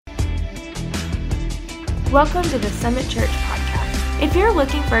Welcome to the Summit Church podcast. If you're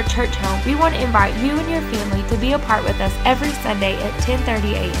looking for a church home, we want to invite you and your family to be a part with us every Sunday at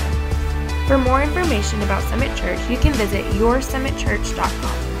 10:30 a.m. For more information about Summit Church, you can visit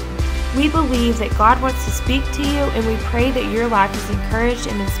yoursummitchurch.com. We believe that God wants to speak to you, and we pray that your life is encouraged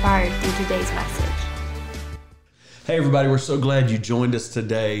and inspired through today's message. Hey everybody, we're so glad you joined us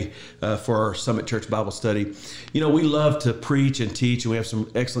today for our Summit Church Bible study. You know, we love to preach and teach, and we have some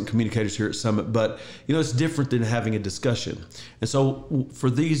excellent communicators here at Summit, but you know, it's different than having a discussion. And so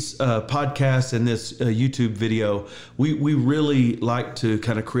for these podcasts and this YouTube video, we really like to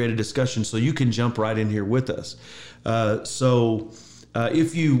kind of create a discussion so you can jump right in here with us.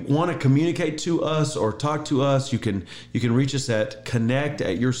 If you want to communicate to us or talk to us, you can reach us at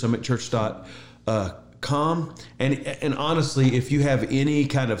connect@yoursummitchurch.com. And honestly, if you have any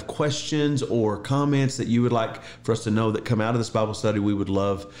kind of questions or comments that you would like for us to know that come out of this Bible study, we would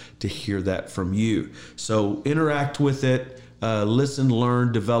love to hear that from you. So interact with it, listen,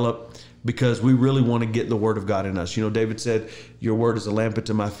 learn, develop, because we really want to get the word of God in us. You know, David said, your word is a lamp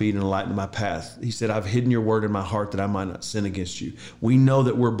unto my feet and a light unto my path. He said, I've hidden your word in my heart that I might not sin against you. We know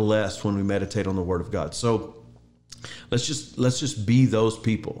that we're blessed when we meditate on the word of God. So let's just be those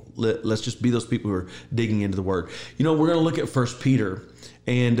people. Let's just be those people who are digging into the word. You know, we're going to look at 1 Peter,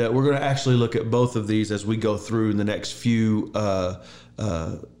 and we're going to actually look at both of these as we go through in the next few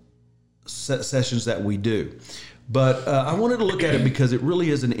sessions that we do. But I wanted to look at it because it really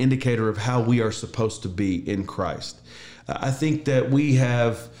is an indicator of how we are supposed to be in Christ. I think that we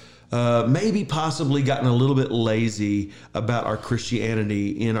have maybe possibly gotten a little bit lazy about our Christianity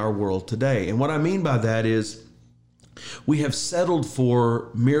in our world today. And what I mean by that is, we have settled for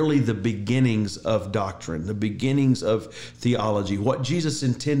merely the beginnings of doctrine, the beginnings of theology. What Jesus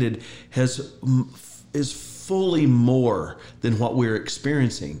intended is fully more than what we're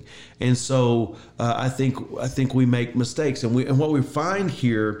experiencing. And so I think we make mistakes. And what we find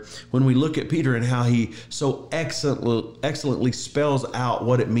here when we look at Peter and how he so excellently spells out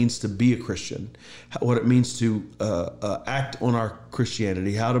what it means to be a Christian, what it means to act on our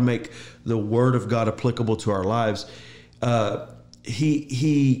Christianity, how to make the Word of God applicable to our lives.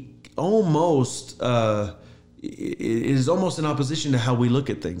 He almost is almost in opposition to how we look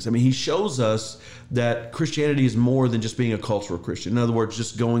at things. I mean, he shows us that Christianity is more than just being a cultural Christian. In other words,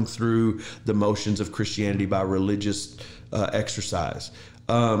 just going through the motions of Christianity by religious exercise.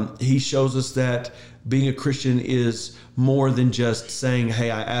 He shows us that being a Christian is more than just saying, hey,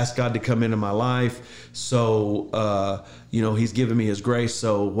 I asked God to come into my life, so, he's given me his grace,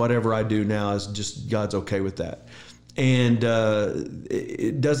 so whatever I do now is just God's okay with that. And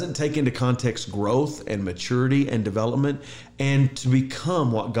it doesn't take into context growth and maturity and development and to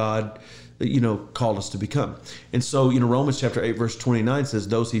become what God, called us to become. And so, Romans chapter 8, verse 29 says,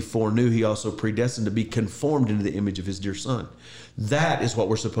 those he foreknew, he also predestined to be conformed into the image of his dear son. That is what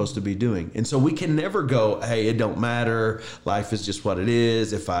we're supposed to be doing. And so we can never go, hey, it don't matter. Life is just what it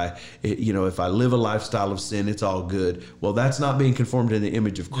is. If I live a lifestyle of sin, it's all good. Well, that's not being conformed in the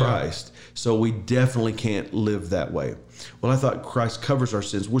image of Christ. Yeah. So we definitely can't live that way. Well, I thought Christ covers our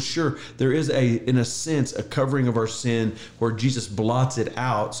sins. Well, sure, there is in a sense, a covering of our sin where Jesus blots it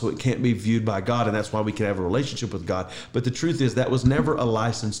out so it can't be viewed by God, and that's why we can have a relationship with God. But the truth is that was never a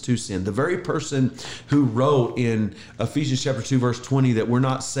license to sin. The very person who wrote in Ephesians chapter 2, verse 20, that we're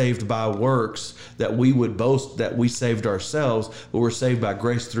not saved by works, that we would boast that we saved ourselves, but we're saved by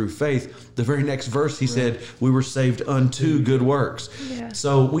grace through faith. The very next verse, he said, we were saved unto good works. Yeah.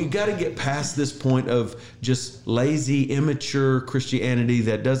 So we got to get past this point of just lazy, immature Christianity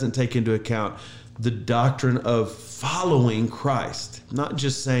that doesn't take into account the doctrine of following Christ. Not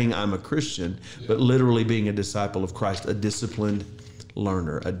just saying I'm a Christian, but literally being a disciple of Christ, a disciplined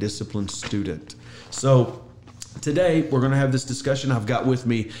learner, a disciplined student. So today, we're going to have this discussion. I've got with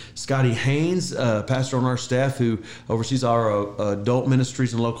me Scotty Haynes, pastor on our staff who oversees our adult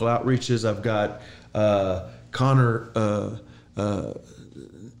ministries and local outreaches. I've got Connor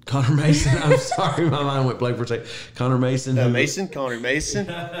Mason. I'm sorry, my mind went blank for a second. Connor Mason. Connor Mason.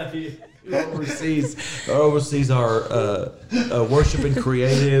 Who oversees our worship and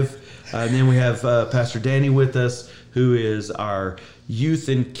creative. And then we have Pastor Danny with us, who is our youth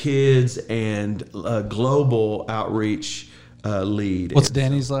and kids and global outreach lead. What's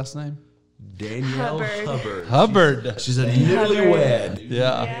Danny's last name? Danielle Hubbard. She's a newlywed.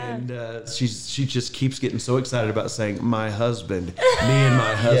 Yeah. And she just keeps getting so excited about saying my husband, me and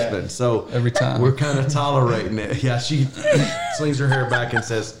my husband. Yeah. So every time we're kind of tolerating it. Yeah, she slings her hair back and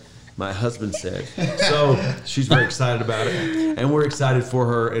says, my husband said. So she's very excited about it. And we're excited for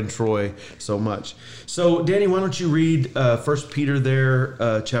her and Troy so much. So, Danny, why don't you read 1 Peter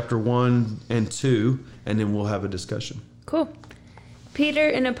there, chapter 1 and 2, and then we'll have a discussion. Cool. Peter,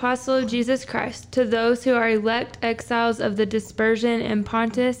 an apostle of Jesus Christ, to those who are elect exiles of the dispersion in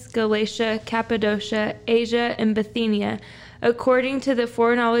Pontus, Galatia, Cappadocia, Asia, and Bithynia, according to the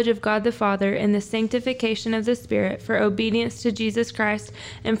foreknowledge of God the Father and the sanctification of the Spirit, for obedience to Jesus Christ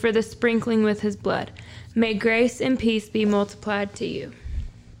and for the sprinkling with his blood. May grace and peace be multiplied to you.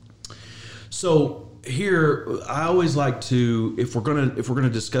 So here, I always like to, if we're gonna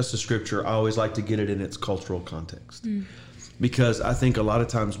discuss the scripture, I always like to get it in its cultural context. Because I think a lot of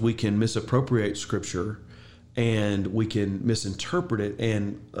times we can misappropriate scripture and we can misinterpret it,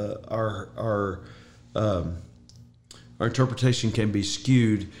 and our interpretation can be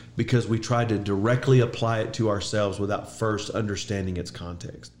skewed because we try to directly apply it to ourselves without first understanding its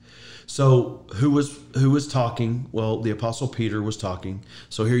context. So who was talking? Well, the Apostle Peter was talking.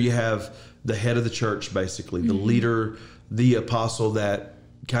 So here you have the head of the church, basically, the leader, the apostle that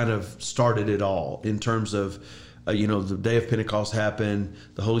kind of started it all in terms of the day of Pentecost happened,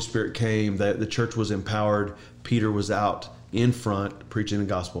 the Holy Spirit came, the church was empowered, Peter was out in front preaching the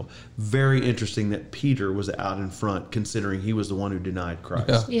gospel. Very interesting that Peter was out in front, considering he was the one who denied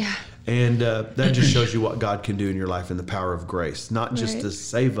Christ. Yeah. And that just shows you what God can do in your life and the power of grace, not just to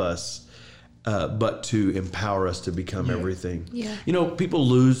save us, but to empower us to become everything. Yeah. People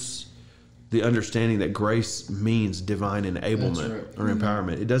lose the understanding that grace means divine enablement or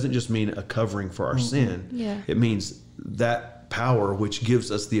empowerment. It doesn't just mean a covering for our sin. Yeah. It means that power which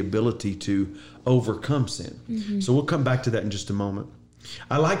gives us the ability to overcome sin. So we'll come back to that in just a moment.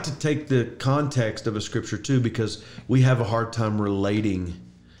 I like to take the context of a scripture too, because we have a hard time relating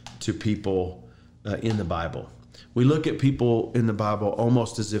to people in the Bible. We look at people in the Bible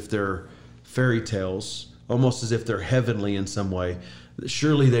almost as if they're fairy tales, almost as if they're heavenly in some way.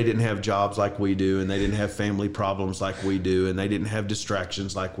 Surely they didn't have jobs like we do, and they didn't have family problems like we do, and they didn't have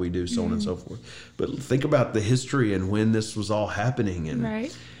distractions like we do, so on and so forth. But think about the history and when this was all happening.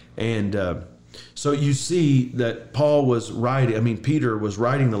 And so you see that Peter was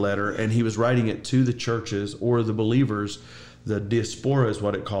writing the letter, and he was writing it to the churches or the believers. The diaspora is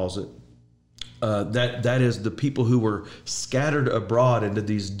what it calls it. That is the people who were scattered abroad into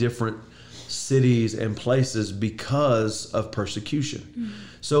these different cities and places because of persecution.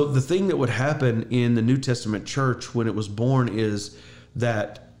 So the thing that would happen in the New Testament church when it was born is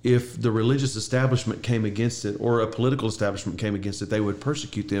that if the religious establishment came against it, or a political establishment came against it, they would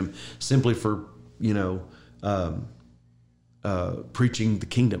persecute them simply for preaching the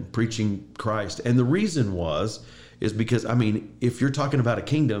kingdom, preaching Christ. And the reason is because if you're talking about a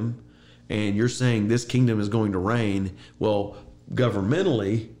kingdom and you're saying this kingdom is going to reign, well,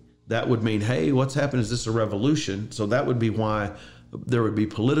 governmentally, that would mean, hey, what's happened? Is this a revolution? So that would be why there would be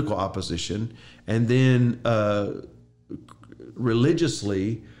political opposition. And then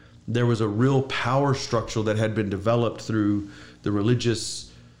religiously, there was a real power structure that had been developed through the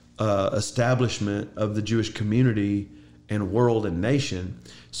religious establishment of the Jewish community and world and nation.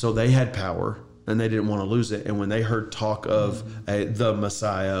 So they had power, and they didn't want to lose it. And when they heard talk of the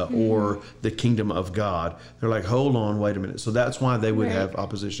Messiah or the kingdom of God, they're like, hold on, wait a minute. So that's why they would have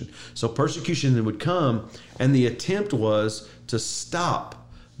opposition. So persecution then would come, and the attempt was to stop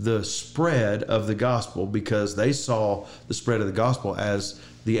the spread of the gospel, because they saw the spread of the gospel as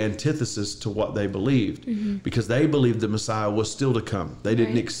the antithesis to what they believed, because they believed the Messiah was still to come. They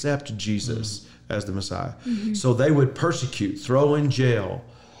didn't accept Jesus as the Messiah. So they would persecute, throw in jail,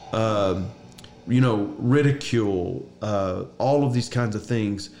 ridicule, all of these kinds of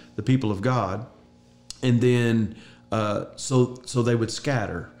things, the people of God. And then, so they would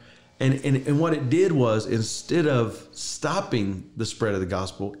scatter. And what it did was, instead of stopping the spread of the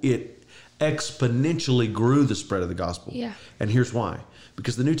gospel, it exponentially grew the spread of the gospel. Yeah. And here's why.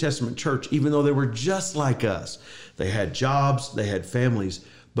 Because the New Testament church, even though they were just like us, they had jobs, they had families,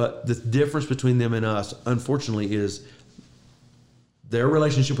 but the difference between them and us, unfortunately, is their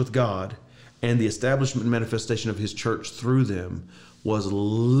relationship with God and the establishment and manifestation of his church through them was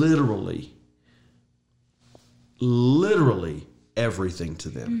literally everything to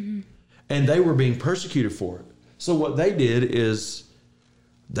them. And they were being persecuted for it. So what they did is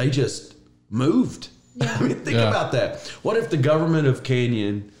they just moved. Yeah. Think about that. What if the government of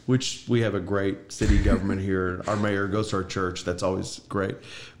Canyon, which we have a great city government here, our mayor goes to our church, that's always great.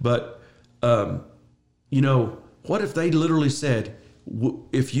 But, what if they literally said,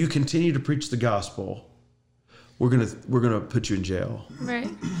 if you continue to preach the gospel, we're gonna put you in jail, Right.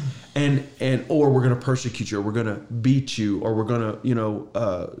 and or we're gonna persecute you, or we're gonna beat you, or we're gonna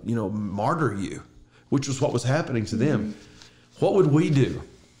martyr you, which was what was happening to them. What would we do?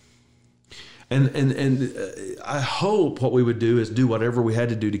 And I hope what we would do is do whatever we had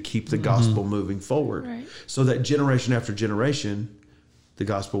to do to keep the gospel moving forward, Right. so that generation after generation, the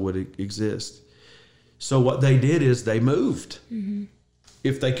gospel would exist. So what they did is they moved.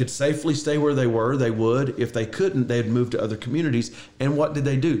 If they could safely stay where they were, they would. If they couldn't, they'd move to other communities. And what did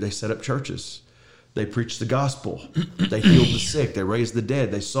they do? They set up churches. They preached the gospel. They healed the sick. They raised the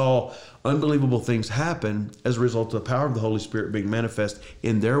dead. They saw unbelievable things happen as a result of the power of the Holy Spirit being manifest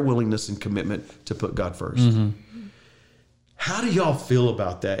in their willingness and commitment to put God first. How do y'all feel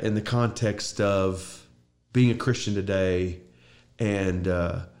about that in the context of being a Christian today, and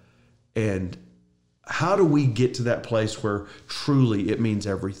how do we get to that place where truly it means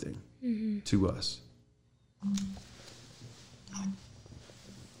everything to us?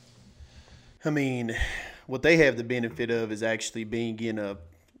 I mean, what they have the benefit of is actually being in a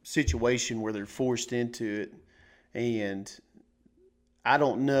situation where they're forced into it. And I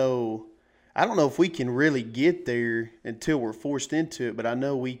don't know if we can really get there until we're forced into it, but I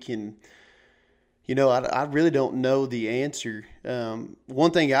know we can. I really don't know the answer.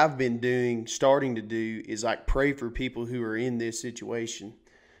 One thing I've been starting to do is like pray for people who are in this situation,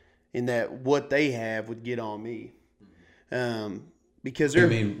 and that what they have would get on me. Because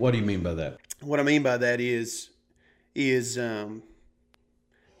what do you mean by that? What I mean by that is you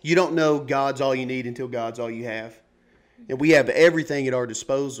don't know God's all you need until God's all you have. And we have everything at our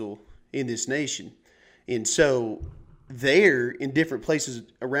disposal in this nation. And so there, in different places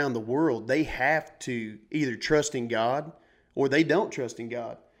around the world, they have to either trust in God or they don't trust in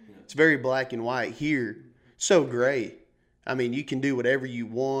God. It's very black and white. Here, so gray. I mean, you can do whatever you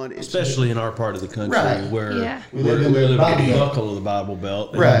want. Especially in our part of the country, Right. where Yeah. we live in the buckle of the Bible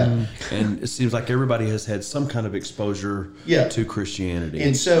Belt. Right. And it seems like everybody has had some kind of exposure Yeah. to Christianity.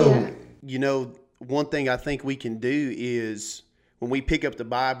 And so, one thing I think we can do is when we pick up the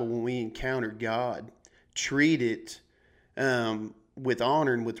Bible, when we encounter God, treat it with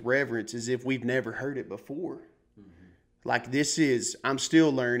honor and with reverence as if we've never heard it before. Like I'm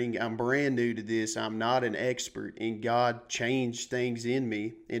still learning. I'm brand new to this. I'm not an expert, and God changed things in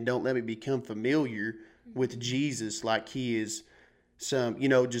me, and don't let me become familiar with Jesus like he is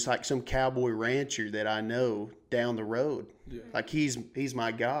just like some cowboy rancher that I know down the road. Yeah. Like he's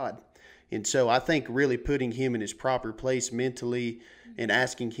my God. And so I think really putting him in his proper place mentally and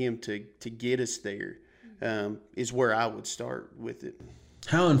asking him to get us there is where I would start with it.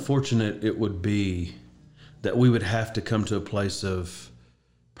 How unfortunate it would be that we would have to come to a place of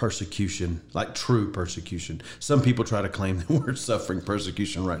persecution, like true persecution. Some people try to claim that we're suffering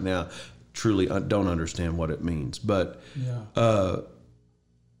persecution right now. Truly don't understand what it means. But how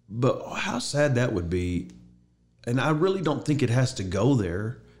sad that would be. And I really don't think it has to go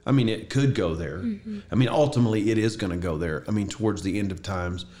there. I mean, it could go there. I mean, ultimately, it is going to go there. I mean, towards the end of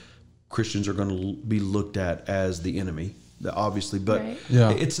times, Christians are going to be looked at as the enemy, obviously. But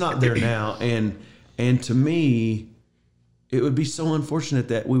it's not there now. And to me, it would be so unfortunate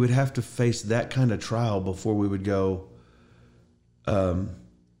that we would have to face that kind of trial before we would go, man,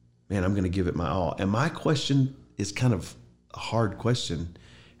 I'm going to give it my all. And my question is kind of a hard question.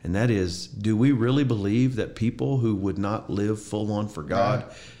 And that is, do we really believe that people who would not live full on for God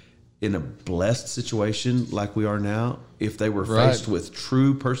in a blessed situation like we are now, if they were faced with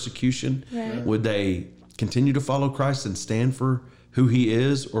true persecution, would they continue to follow Christ and stand for who he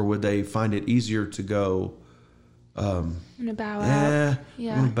is, or would they find it easier to go, I'm gonna bow out. I'm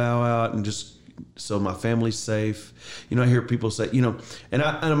gonna bow out and just so my family's safe. I hear people say, and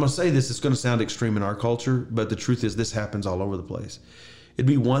I'm gonna say this, it's gonna sound extreme in our culture, but the truth is this happens all over the place. It'd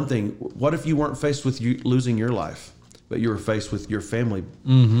be one thing. What if you weren't faced with you losing your life, but you were faced with your family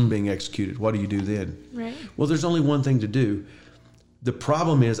being executed? What do you do then? Right. Well, there's only one thing to do. The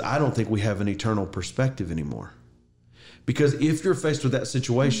problem is, I don't think we have an eternal perspective anymore. Because if you're faced with that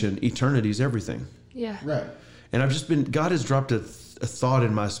situation, eternity is everything. Yeah. Right. And God has dropped a thought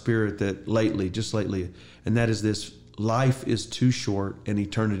in my spirit that just lately, and that is this: life is too short and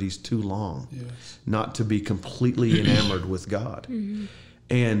eternity's too long not to be completely enamored with God.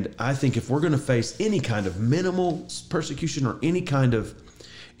 And I think if we're going to face any kind of minimal persecution or any kind of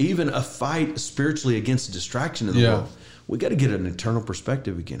even a fight spiritually against a distraction in the world, we got to get an eternal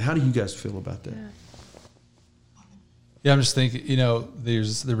perspective again. How do you guys feel about that? Yeah, I'm just thinking, there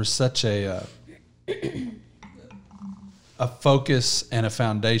was such a focus and a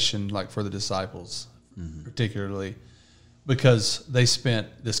foundation, like for the disciples, particularly because they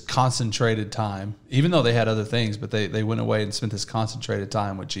spent this concentrated time, even though they had other things, but they went away and spent this concentrated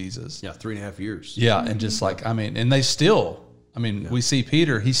time with Jesus. Yeah, 3.5 years. Yeah, and just like, I mean, and they still, I mean, we see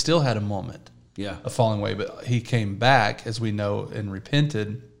Peter, he still had a moment of falling away, but he came back, as we know, and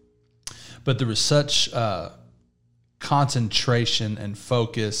repented. But there was such concentration and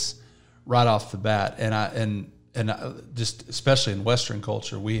focus right off the bat, and just especially in Western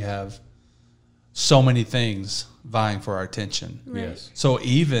culture, we have so many things vying for our attention. Right. Yes. So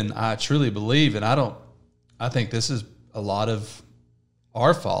even I truly believe, and I think this is a lot of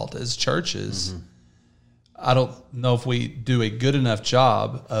our fault as churches. I don't know if we do a good enough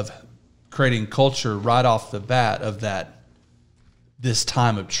job of creating culture right off the bat of this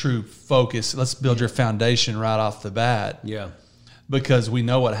time of true focus. Let's build your foundation right off the bat. Yeah. Because we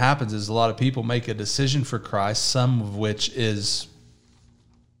know what happens is a lot of people make a decision for Christ, some of which is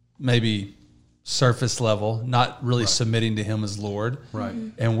maybe surface level, not really submitting to Him as Lord. Right.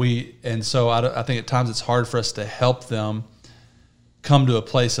 And so I think at times it's hard for us to help them come to a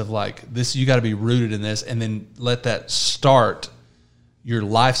place of like this. You got to be rooted in this, and then let that start your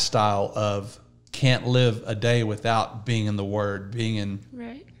lifestyle of can't live a day without being in the Word, being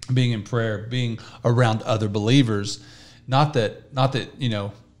in prayer, being around other believers. Not that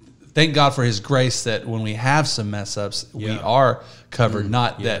thank God for His grace that when we have some mess ups, we are covered.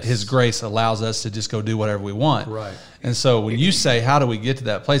 Not that His grace allows us to just go do whatever we want. Right. And so when you say, how do we get to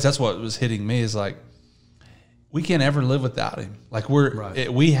that place? That's what was hitting me, is like, we can't ever live without Him. Like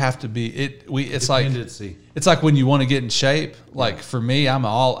we have to be, it's Dependency. It's like when you want to get in shape. Like for me,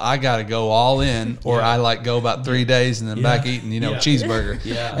 I got to go all in, or I like go about 3 days and then back eating, cheeseburger.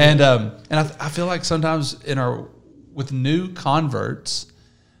 Yeah. And I feel like sometimes with new converts,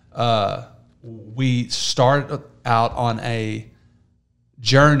 we start out on a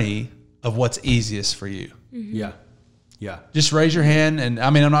journey of what's easiest for you. Yeah. Yeah. Just raise your hand, and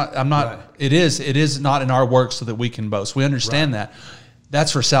I mean, I'm not. Right. It is not in our work so that we can boast. We understand that.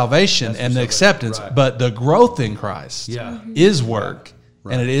 That's for salvation and the acceptance, but the growth in Christ is work,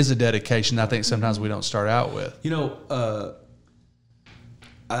 and it is a dedication. I think sometimes we don't start out with.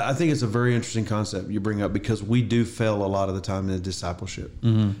 I think it's a very interesting concept you bring up, because we do fail a lot of the time in discipleship.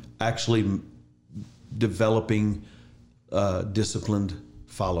 Actually developing disciplined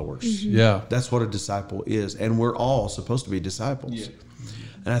followers. Yeah. That's what a disciple is. And we're all supposed to be disciples. Yeah.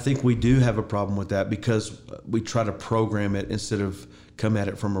 And I think we do have a problem with that, because we try to program it instead of come at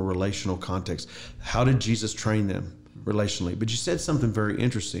it from a relational context. How did Jesus train them relationally? But you said something very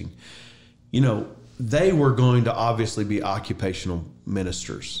interesting. They were going to obviously be occupational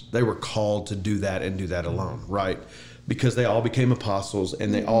ministers. They were called to do that and do that alone, right? Because they all became apostles,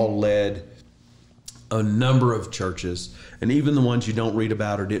 and they all led a number of churches. And even the ones you don't read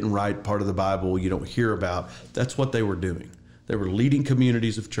about or didn't write part of the Bible, you don't hear about, that's what they were doing. They were leading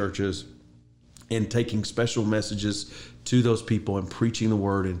communities of churches and taking special messages to those people and preaching the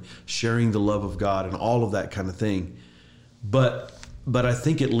word and sharing the love of God and all of that kind of thing. But I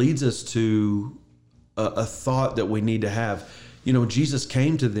think it leads us to a thought that we need to have. Jesus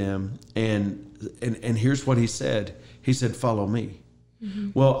came to them, and here's what He said. He said, "Follow me."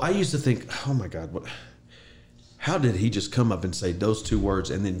 Well, I used to think, oh my God, how did He just come up and say those two words,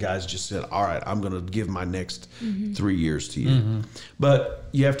 and then guys just said, all right, I'm going to give my next 3 years to you. But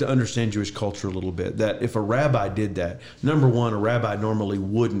you have to understand Jewish culture a little bit, that if a rabbi did that, number one, a rabbi normally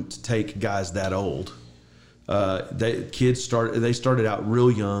wouldn't take guys that old. They started out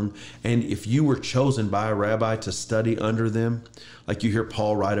real young, and if you were chosen by a rabbi to study under them, like you hear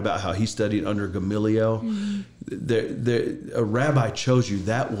Paul write about how he studied under Gamaliel, a rabbi chose you.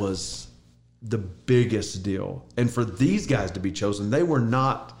 That was the biggest deal. And for these guys to be chosen, they were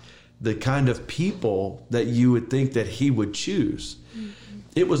not the kind of people that you would think that he would choose.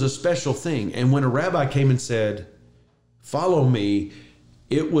 It was a special thing. And when a rabbi came and said, "Follow me,"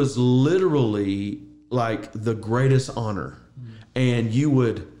 it was literally like the greatest honor. And you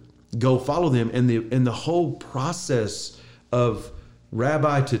would go follow them. And the whole process of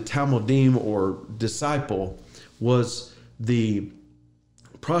rabbi to Talmudim or disciple was the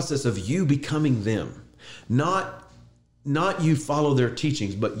process of you becoming them. Not you follow their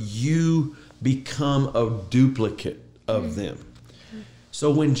teachings, but you become a duplicate of them. So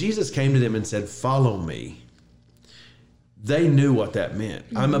when Jesus came to them and said, "Follow me," they knew what that meant.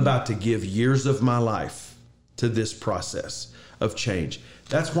 I'm about to give years of my life to this process of change.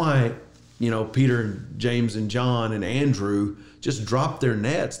 That's why, Peter and James and John and Andrew just dropped their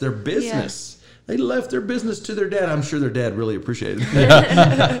nets, their business. Yeah. They left their business to their dad. I'm sure their dad really appreciated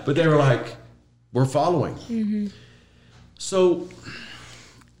it. But they were like, we're following. So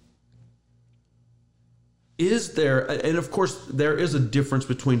is there, and of course there is a difference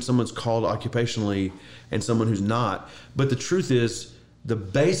between someone's called occupationally and someone who's not, but the truth is the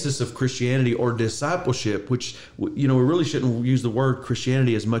basis of Christianity or discipleship, which, you know, we really shouldn't use the word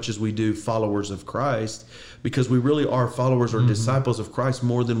Christianity as much as we do followers of Christ, because we really are followers or disciples of Christ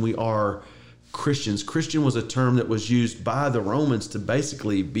more than we are Christians. Christian was a term that was used by the Romans to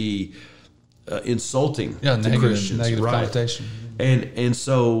basically be insulting to Christians, negative right? connotation.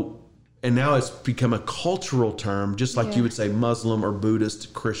 And now it's become a cultural term, just like you would say Muslim or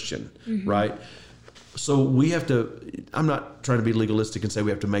Buddhist Christian, right? So we have to, I'm not trying to be legalistic and say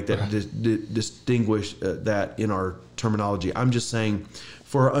we have to make that distinguish that in our terminology. I'm just saying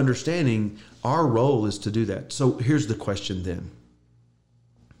for our understanding, our role is to do that. So here's the question then.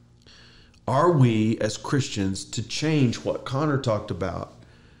 Are we as Christians to change what Connor talked about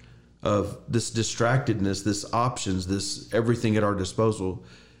of this distractedness, this options, this everything at our disposal?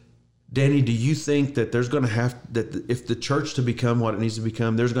 Danny, do you think that there's going to have that if the church to become what it needs to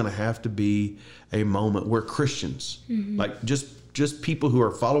become, there's going to have to be a moment where Christians, like just people who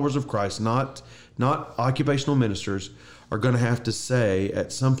are followers of Christ, not occupational ministers, are going to have to say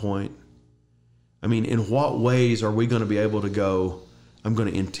at some point, I mean, in what ways are we going to be able to go, I'm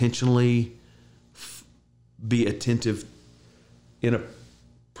going to intentionally be attentive in a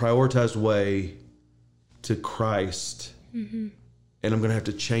prioritized way to Christ, and I'm going to have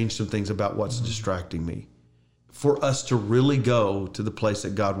to change some things about what's distracting me for us to really go to the place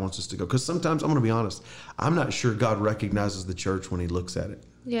that God wants us to go. Because sometimes, I'm going to be honest, I'm not sure God recognizes the church when he looks at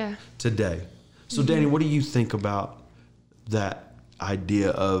it today. So Danny, what do you think about that idea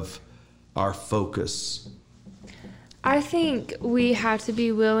of our focus? I think we have to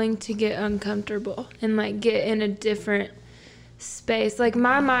be willing to get uncomfortable and like get in a different space. Like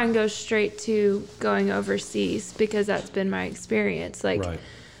my mind goes straight to going overseas because that's been my experience. Like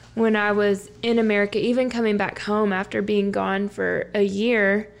when I was in America, even coming back home after being gone for a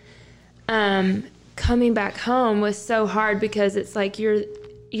year, coming back home was so hard because it's like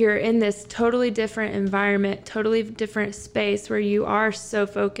you're in this totally different environment, totally different space where you are so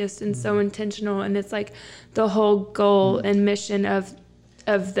focused and so intentional, and it's like the whole goal and mission of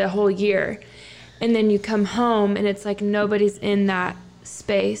the whole year. And then you come home and it's like nobody's in that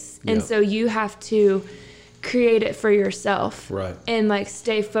space. And so you have to create it for yourself. And like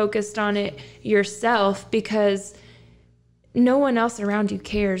stay focused on it yourself because no one else around you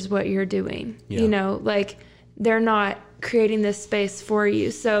cares what you're doing. You know, like they're not creating this space for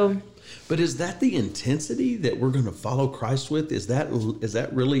you. So but is that the intensity that we're going to follow Christ with? Is that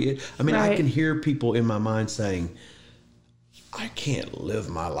really it? I mean, I can hear people in my mind saying, I can't live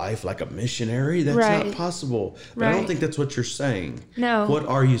my life like a missionary. That's not possible. But I don't think that's what you're saying. No. What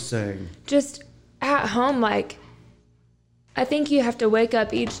are you saying? Just at home, like, I think you have to wake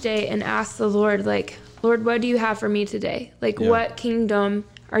up each day and ask the Lord, like, Lord, what do you have for me today? Like, what kingdom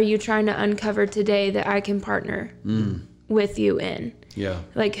are you trying to uncover today that I can partner with you in?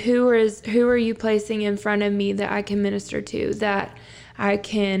 Like, who are you placing in front of me that I can minister to, that I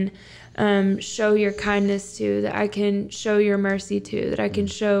can show your kindness to, that I can show your mercy to, that I can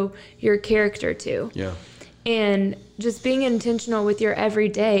show your character to. And just being intentional with your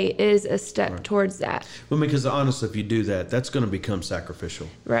everyday is a step towards that. Well, because honestly, if you do that, that's going to become sacrificial.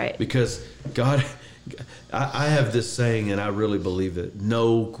 Because God, I have this saying, and I really believe it.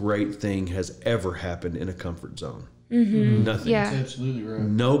 No great thing has ever happened in a comfort zone. Nothing. That's absolutely right.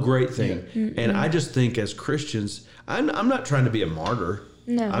 No great thing. And I just think as Christians, I'm not trying to be a martyr.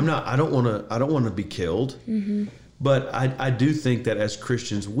 No. I don't want to be killed. But I do think that as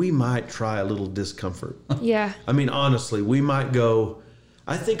Christians, we might try a little discomfort. I mean, honestly, we might go,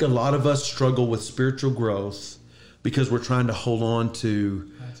 I think a lot of us struggle with spiritual growth because we're trying to hold on to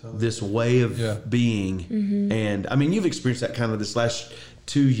this way of being. And I mean, you've experienced that kind of this last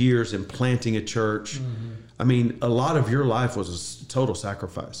 2 years in planting a church. I mean, a lot of your life was a total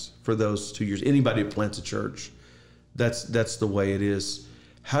sacrifice for those 2 years. Anybody who plants a church, that's the way it is.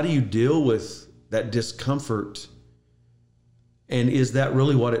 How do you deal with that discomfort? And is that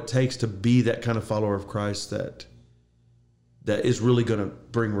really what it takes to be that kind of follower of Christ that is really going to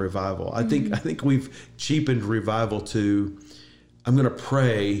bring revival? I think we've cheapened revival to, I'm going to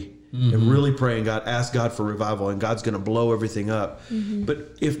pray and really pray and ask God for revival, and God's going to blow everything up.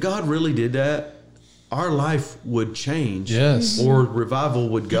 But if God really did that, our life would change, or revival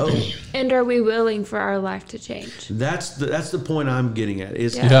would go. And are we willing for our life to change? That's the point I'm getting at.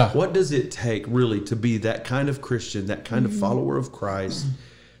 Is what does it take really to be that kind of Christian, that kind of follower of Christ,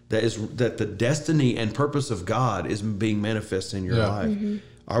 that the destiny and purpose of God is being manifest in your life?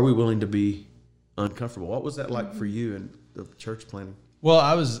 Are we willing to be uncomfortable? What was that like for you in the church planning? Well,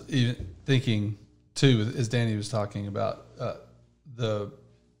 I was even thinking too, as Danny was talking about,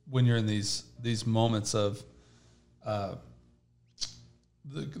 when you're in these moments of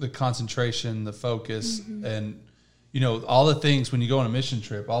the concentration, the focus, and all the things when you go on a mission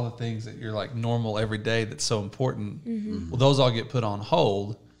trip, all the things that you're like normal every day that's so important. Well, those all get put on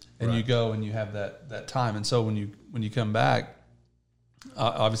hold, and you go and you have that time. And so when you come back,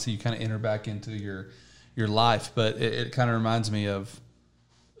 obviously you kind of enter back into your life. But it kind of reminds me of,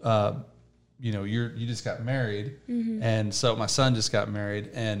 you just got married, and so my son just got married,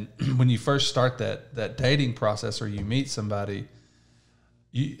 and when you first start that dating process or you meet somebody,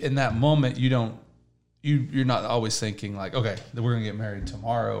 in that moment you're not always thinking like, okay, we're gonna get married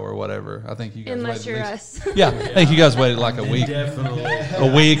tomorrow or whatever. I think you guys unless waited you're at least, us. yeah, I think you guys waited like a week, Definitely.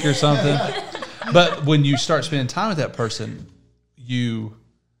 a week or something. But when you start spending time with that person, you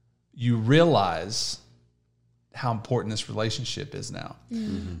realize how important this relationship is now.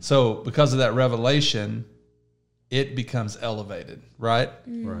 So because of that revelation, it becomes elevated, right?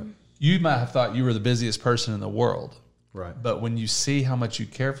 Right. You might have thought you were the busiest person in the world, Right. but when you see how much you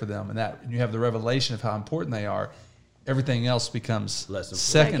care for them and you have the revelation of how important they are, everything else becomes Less important.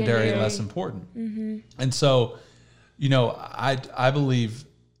 secondary and less important. And so, I believe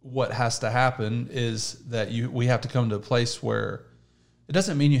what has to happen is that we have to come to a place where it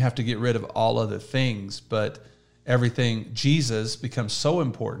doesn't mean you have to get rid of all other things, but Jesus becomes so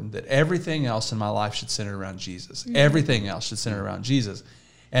important that everything else in my life should center around Jesus. Everything else should center around Jesus.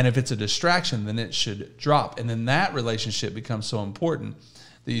 And if it's a distraction, then it should drop. And then that relationship becomes so important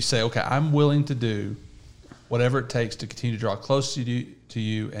that you say, okay, I'm willing to do whatever it takes to continue to draw close to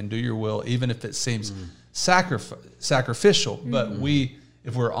you and do your will, even if it seems sacrificial. But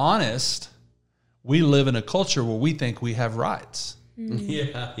if we're honest, we live in a culture where we think we have rights.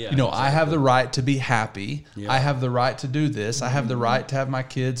 Yeah. I have the right to be happy. I have the right to do this. I have the right to have my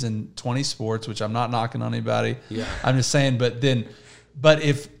kids in 20 sports, which I'm not knocking on anybody. Yeah. I'm just saying, but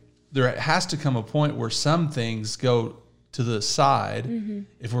if there has to come a point where some things go to the side,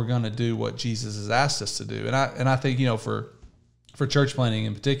 if we're going to do what Jesus has asked us to do. And I think, for church planning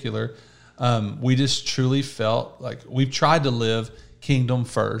in particular, we just truly felt like we've tried to live kingdom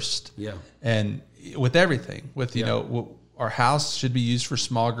first. Yeah. And with everything, our house should be used for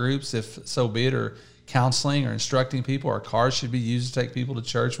small groups, if so be it, or counseling or instructing people. Our cars should be used to take people to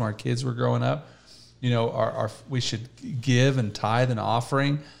church when our kids were growing up. We should give and tithe and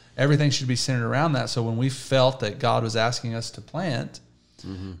offering. Everything should be centered around that. So when we felt that God was asking us to plant,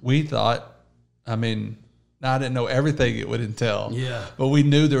 we thought, I didn't know everything it would entail. Yeah. But we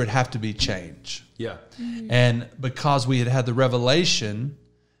knew there would have to be change. Yeah. And because we had the revelation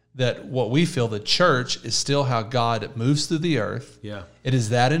that what we feel the church is still how God moves through the earth. Yeah. It is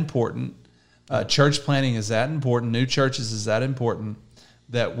that important. Church planting is that important. New churches is that important,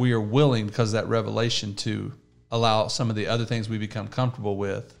 that we are willing, because of that revelation, to allow some of the other things we become comfortable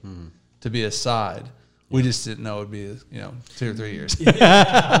with to be aside. We just didn't know it would be 2 or 3 years. But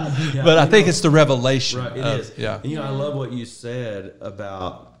I think it's the revelation. Right, it is. Yeah. And, I love what you said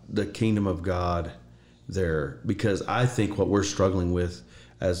about the kingdom of God there, because I think what we're struggling with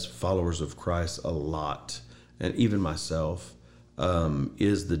as followers of Christ a lot, and even myself,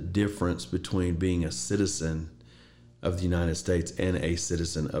 is the difference between being a citizen of the United States and a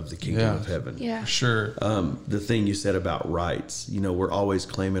citizen of the kingdom of heaven. Yeah. For sure. The thing you said about rights, we're always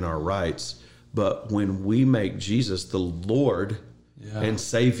claiming our rights, but when we make Jesus the Lord and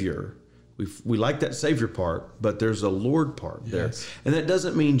Savior, we like that Savior part, but there's a Lord part there. And that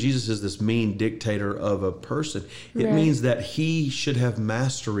doesn't mean Jesus is this mean dictator of a person. It means that he should have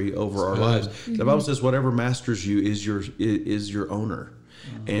mastery over our lives. The Bible says whatever masters you is your owner.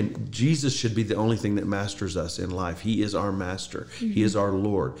 And Jesus should be the only thing that masters us in life. He is our master. He is our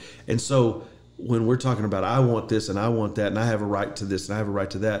Lord. And so when we're talking about, I want this and I want that, and I have a right to this and I have a right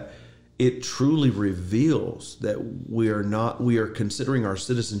to that, it truly reveals that we are considering our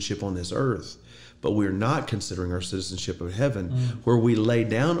citizenship on this earth, but we're not considering our citizenship of heaven, where we lay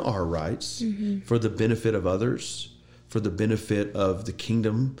down our rights for the benefit of others, for the benefit of the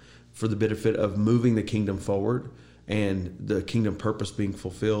kingdom, for the benefit of moving the kingdom forward and the kingdom purpose being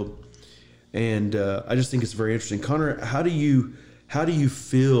fulfilled. And I just think it's very interesting. Connor, how do you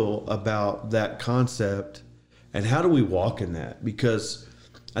feel about that concept, and how do we walk in that? Because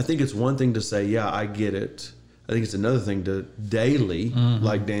I think it's one thing to say, yeah, I get it. I think it's another thing to daily,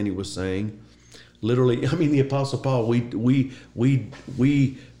 like Danny was saying, literally. The Apostle Paul, we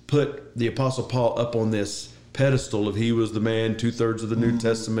put the Apostle Paul up on this pedestal of he was the man, 2/3 of the New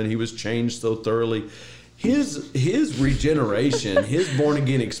Testament. He was changed so thoroughly. His regeneration, his born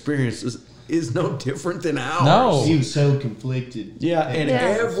again experience is no different than ours. No. He was so conflicted. Yeah, and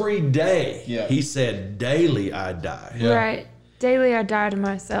every day he said, daily I die. Yeah. Right. Daily I die to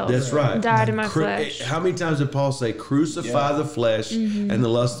myself. That's right. Die to my flesh. How many times did Paul say, crucify the flesh and the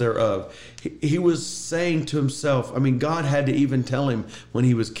lust thereof? He was saying to himself, I mean, God had to even tell him when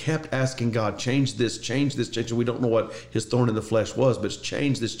he was kept asking God, change this, change this, change. We don't know what his thorn in the flesh was, but it's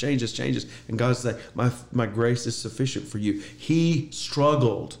change this, change this, change this. And God said, my grace is sufficient for you. He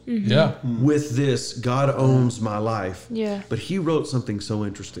struggled Yeah. with this. God owns my life. Yeah. But he wrote something so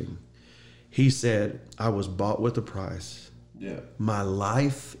interesting. He said, I was bought with a price. Yeah. My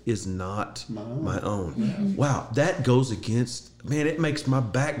life is not my own. Mm-hmm. Wow, that goes against, man, it makes my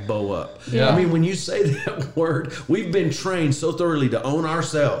back bow up. Yeah. I mean, when you say that word, we've been trained so thoroughly to own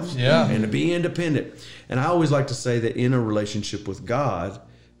ourselves and to be independent. And I always like to say that in a relationship with God,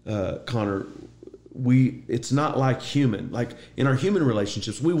 Connor, it's not like human. Like in our human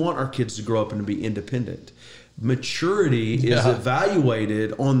relationships, we want our kids to grow up and to be independent. Maturity is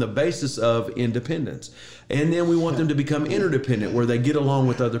evaluated on the basis of independence. And then we want them to become interdependent, where they get along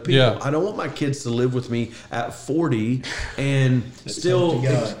with other people. Yeah. I don't want my kids to live with me at 40 and still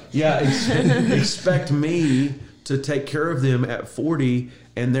expect me to take care of them at 40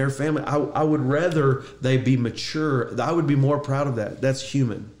 and their family. I would rather they be mature. I would be more proud of that. That's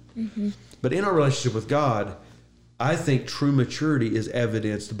human. Mm-hmm. But in our relationship with God, I think true maturity is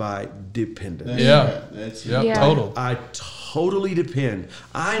evidenced by dependence. Total. I totally depend.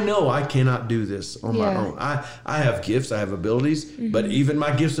 I know I cannot do this on my own. I have gifts, I have abilities, but even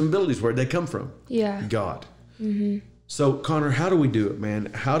my gifts and abilities, where'd they come from? Yeah. God. So, Connor, how do we do it, man?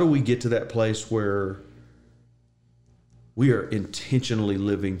 How do we get to that place where we are intentionally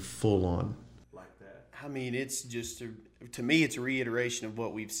living full on like that? I mean, it's just, to me, it's a reiteration of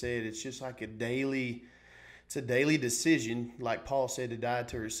what we've said. It's just like it's a daily decision, like Paul said, to die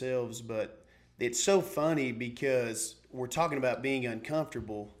to ourselves. But it's so funny because we're talking about being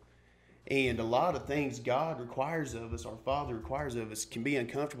uncomfortable, and a lot of things God requires of us, our Father requires of us, can be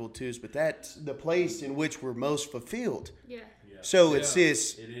uncomfortable to us, but that's the place in which we're most fulfilled. So it's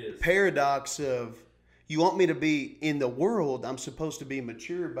this paradox of, you want me to be in the world, I'm supposed to be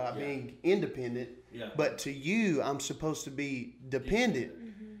mature by being independent, but to you, I'm supposed to be dependent.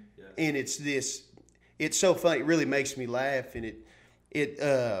 And it's so funny. It really makes me laugh, and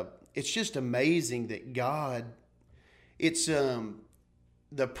it's just amazing that God, it's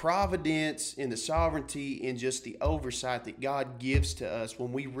the providence and the sovereignty and just the oversight that God gives to us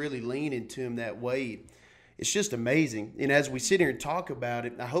when we really lean into Him that way. It's just amazing. And as we sit here and talk about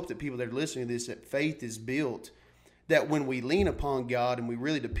it, I hope that people that are listening to this, that faith is built, that when we lean upon God and we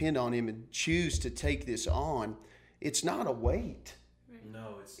really depend on Him and choose to take this on, it's not a weight.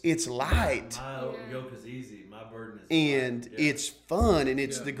 No, it's light. My yoke is easy. My burden is and it's fun, and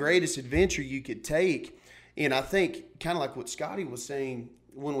it's the greatest adventure you could take. And I think, kind of like what Scotty was saying,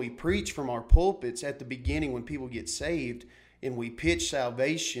 when we preach from our pulpits at the beginning, when people get saved, and we pitch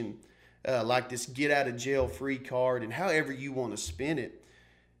salvation like this get out of jail free card, and however you want to spin it,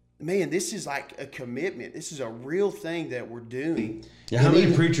 man, this is like a commitment. This is a real thing that we're doing. Yeah, how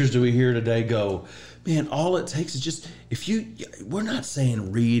many preachers do we hear today go, man, all it takes is just, we're not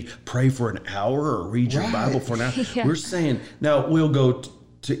saying pray for an hour or read your Bible for an hour. We're saying, now we'll go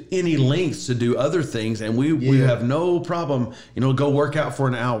to any lengths to do other things, and we have no problem, go work out for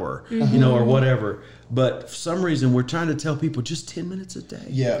an hour, or whatever. But for some reason, we're trying to tell people just 10 minutes a day.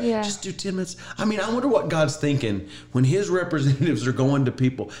 Just do 10 minutes. I mean, I wonder what God's thinking when His representatives are going to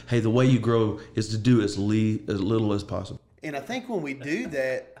people, hey, the way you grow is to do as little as possible. And I think when we do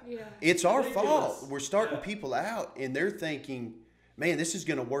that, it's our fault. We're starting people out, and they're thinking, man, this is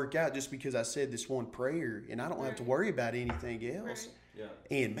going to work out just because I said this one prayer, and I don't have to worry about anything else.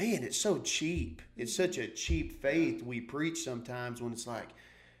 And man, it's so cheap. It's such a cheap faith we preach sometimes, when it's like,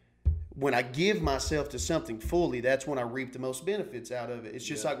 when I give myself to something fully, that's when I reap the most benefits out of it. It's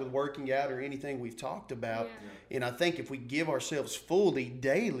just like with working out or anything we've talked about. And I think if we give ourselves fully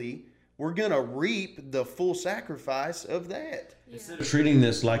daily, we're going to reap the full sacrifice of that. Instead of treating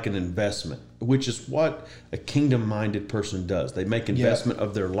this like an investment, which is what a kingdom-minded person does. They make investment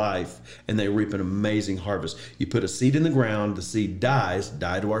of their life, and they reap an amazing harvest. You put a seed in the ground, the seed die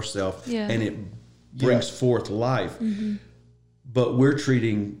to ourselves, and it brings forth life. But we're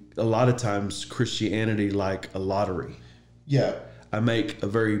treating, a lot of times, Christianity like a lottery. I make a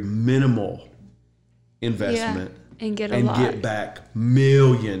very minimal investment. And get back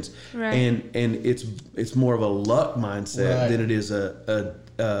millions, and it's more of a luck mindset than it is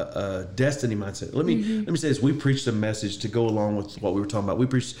a destiny mindset. Let me say this: we preached a message to go along with what we were talking about. We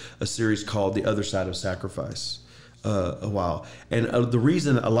preached a series called "The Other Side of Sacrifice." a while. And the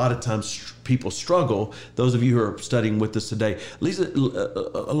reason a lot of times people struggle, those of you who are studying with us today, at least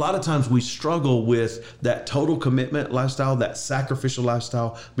a lot of times we struggle with that total commitment lifestyle, that sacrificial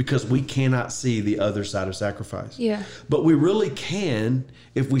lifestyle, because we cannot see the other side of sacrifice. Yeah. But we really can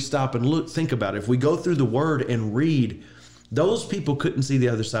if we stop and think about it. If we go through the Word and read, those people couldn't see the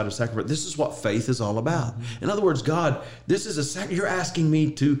other side of sacrifice. This is what faith is all about. In other words, God, this is you're asking me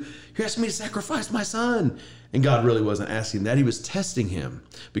to sacrifice my son. And God really wasn't asking that. He was testing him,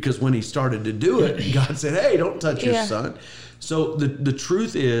 because when he started to do it, God said, hey, don't touch your son. So the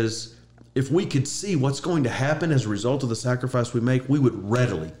truth is, if we could see what's going to happen as a result of the sacrifice we make, we would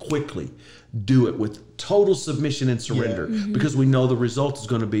readily, quickly do it with total submission and surrender, because we know the result is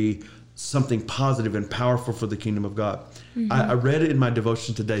going to be something positive and powerful for the kingdom of God. I read it in my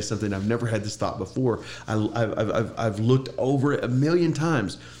devotion today, something I've never had this thought before. I've looked over it a million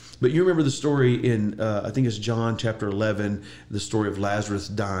times. But you remember the story in, I think it's John chapter 11, the story of Lazarus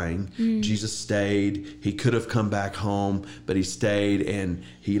dying. Jesus stayed. He could have come back home, but he stayed, and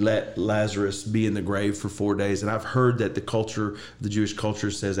he let Lazarus be in the grave for 4 days. And I've heard that the Jewish culture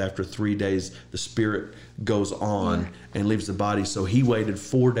says after 3 days, the spirit goes on and leaves the body. So he waited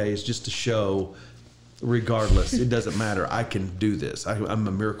 4 days just to show, regardless, it doesn't matter. I can do this. I'm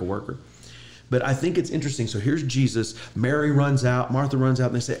a miracle worker. But I think it's interesting. So here's Jesus. Mary runs out. Martha runs out.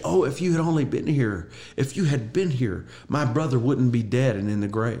 And they say, oh, if you had only been here, if you had been here, my brother wouldn't be dead and in the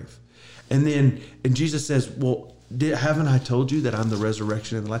grave. And Jesus says, well, haven't I told you that I'm the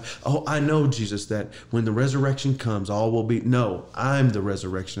resurrection and the life? Oh, I know, Jesus, that when the resurrection comes, all will be. No, I'm the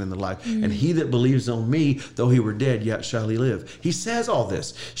resurrection and the life. And he that believes on me, though he were dead, yet shall he live. He says all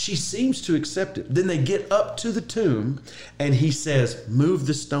this. She seems to accept it. Then they get up to the tomb, and he says, move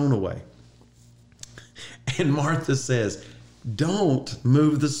the stone away. And Martha says, don't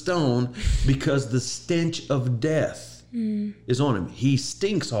move the stone, because the stench of death is on him. He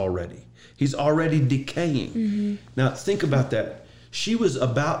stinks already. He's already decaying. Now, think about that. She was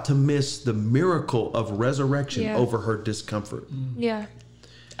about to miss the miracle of resurrection over her discomfort. Yeah.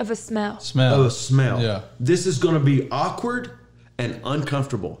 Of a smell. Of a smell. Yeah. This is going to be awkward and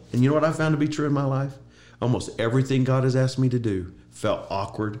uncomfortable. And you know what I found to be true in my life? Almost everything God has asked me to do felt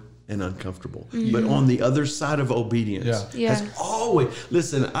awkward and uncomfortable. But on the other side of obedience has always,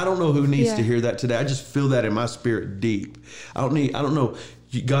 listen, I don't know who needs to hear that today. I just feel that in my spirit deep. I don't know.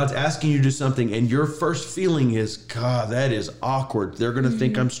 God's asking you to do something, and your first feeling is, God, that is awkward. They're going to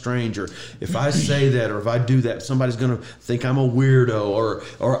think I'm strange, or if I say that, or if I do that, somebody's going to think I'm a weirdo,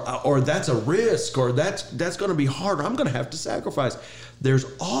 or that's a risk, or that's going to be hard. Or I'm going to have to sacrifice. There's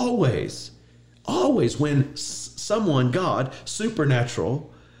always when someone, God, supernatural,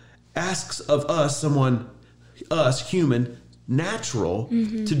 asks of us, us human, natural,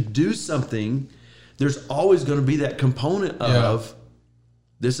 to do something, there's always going to be that component of,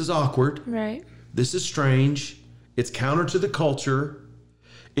 this is awkward. Right. This is strange. It's counter to the culture.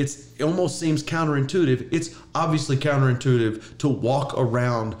 It almost seems counterintuitive. It's obviously counterintuitive to walk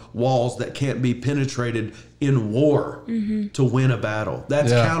around walls that can't be penetrated in war to win a battle.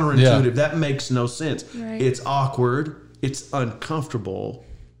 That's counterintuitive. Yeah. That makes no sense. Right. It's awkward. It's uncomfortable,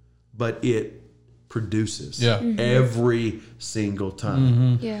 but it produces every single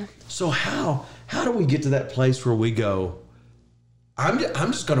time. Yeah. So how do we get to that place where we go, I'm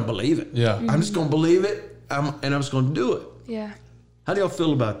just going to believe it. Yeah. I'm just going to believe it, and I'm just going to do it. Yeah. How do y'all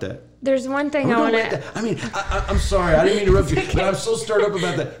feel about that? There's one thing I want to... I mean, I'm sorry. I didn't mean to interrupt you, but I'm so stirred up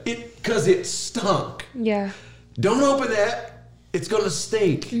about that. Because it stunk. Yeah. Don't open that. It's going to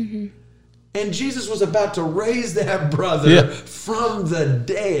stink. And Jesus was about to raise that brother from the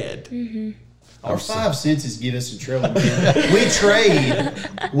dead. Our five senses get us in trouble, man. We trade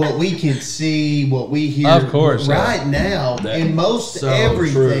what we can see, what we hear of course, right now. And most so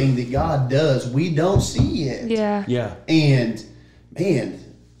everything that God does, we don't see yet. Yeah. Yeah. And, man,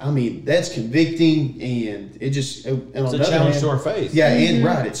 I mean, that's convicting, and it just... It's a challenge to our faith. Yeah, and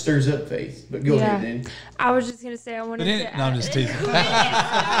right, it stirs up faith. But go ahead, Danny. I was just going to say, I wanted to... No, I'm just teasing. Go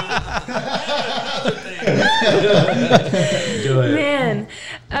ahead. Man,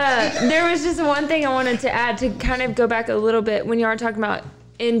 there was just one thing I wanted to add to kind of go back a little bit when you were talking about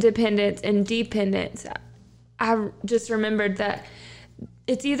independence and dependence. I just remembered that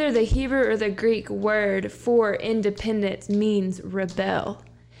it's either the Hebrew or the Greek word for independence means rebel.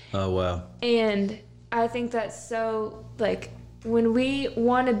 Oh, wow. And I think that's so, like, when we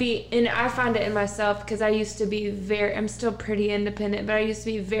want to be, and I find it in myself because I used to be I'm still pretty independent, but I used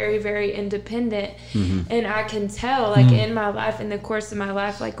to be very, very independent. And I can tell, like, in my life, in the course of my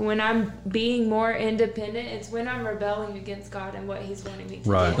life, like, when I'm being more independent, it's when I'm rebelling against God and what He's wanting me to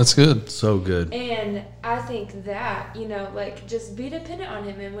do. That's good. So good. And I think that, like, just be dependent on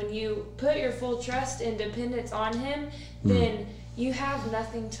Him. And when you put your full trust and dependence on Him, then you have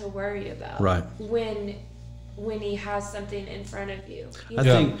nothing to worry about. Right. When He has something in front of you.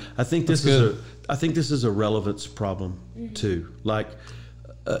 I think this is a relevance problem too. Like,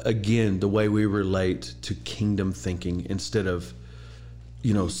 again, the way we relate to kingdom thinking instead of,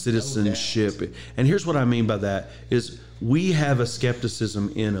 citizenship. And here's what I mean by that is we have a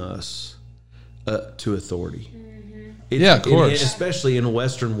skepticism in us to authority. Of course. Especially in a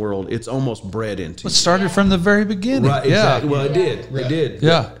Western world, it's almost bred into. It started from the very beginning. Right. Exactly. Well, it did. It did.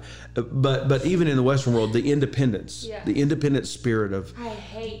 Yeah. But even in the Western world, the independence, the independent spirit of. I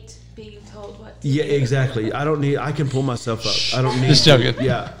hate being told what to do. Yeah, exactly. I can pull myself up. I don't need. Just joking.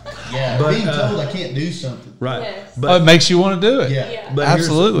 Yeah. Yeah, But, being told I can't do something. Right. Yes. But it makes you want to do it. Yeah. But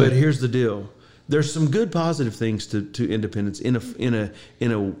Absolutely. But here's the deal. There's some good positive things to independence in a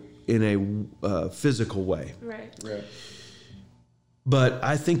physical way. Right. Right. But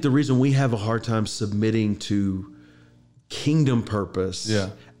I think the reason we have a hard time submitting to kingdom purpose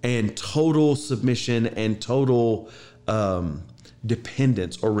and total submission and total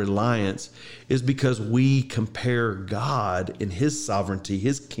dependence or reliance is because we compare God in His sovereignty,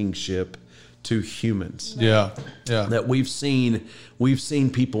 His kingship, to humans. Yeah. That we've seen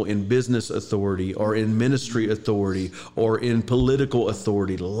people in business authority or in ministry authority or in political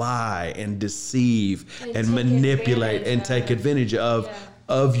authority lie and deceive and manipulate and take advantage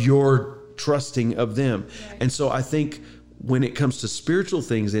of your trusting of them. Right. And so I think when it comes to spiritual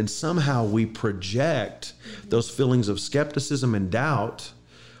things, and somehow we project those feelings of skepticism and doubt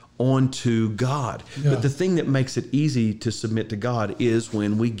onto God. But the thing that makes it easy to submit to God is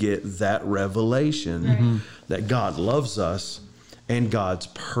when we get that revelation that God loves us and God's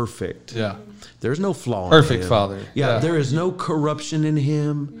perfect. Yeah. There's no flaw in Perfect Him. Father. Yeah, Yeah. there is no corruption in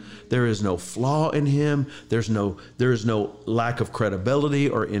Him. There is no flaw in Him. There is no lack of credibility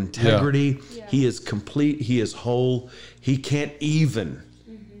or integrity. Yeah. He is complete. He is whole. He can't even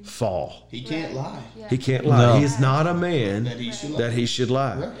fall. He can't lie. Yeah. He can't lie. No. He's not a man That he should lie. that he should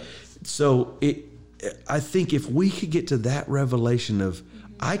lie. Right. So I think if we could get to that revelation of,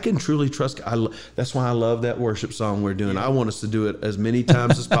 I can truly trust God. That's why I love that worship song we're doing. I want us to do it as many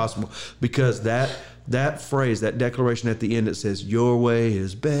times as possible, because that phrase, that declaration at the end, it says, your way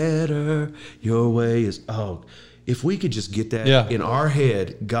is better. Your way is, if we could just get that in our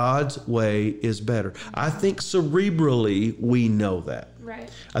head, God's way is better. I think cerebrally we know that. Right.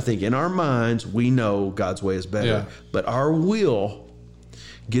 I think in our minds we know God's way is better, Yeah. but our will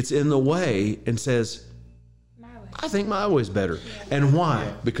gets in the way and says, My way. I think my way is better. And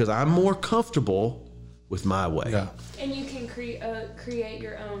why? Because I'm more comfortable with my way. Yeah. And you can create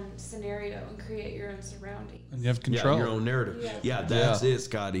your own scenario and create your own surroundings. And you have Yeah, control. your own narrative. Yeah. Yeah, that's it,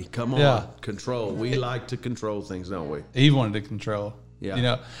 Scotty. Come on. Yeah. Control. We like to control things, don't we? Eve wanted to control.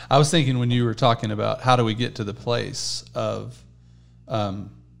 Yeah. I was thinking when you were talking about how do we get to the place of,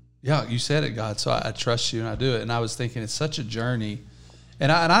 you said it, God, so I trust you and I do it. And I was thinking it's such a journey.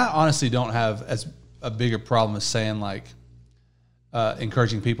 And I honestly don't have as a bigger problem as saying like,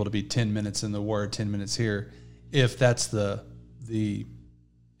 encouraging people to be 10 minutes in the Word, 10 minutes here, if that's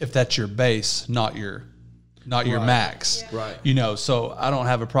if that's your base, not your max. Yeah. Right. So I don't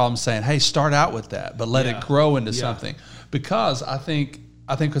have a problem saying, hey, start out with that, but let it grow into something, because I think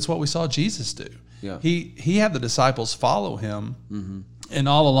that's what we saw Jesus do. Yeah. He had the disciples follow him, and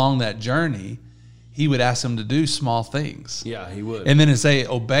all along that journey, he would ask them to do small things. Yeah, he would. And then as they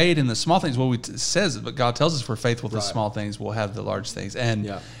obeyed in the small things, but God tells us we're faithful to the small things, we'll have the large things. And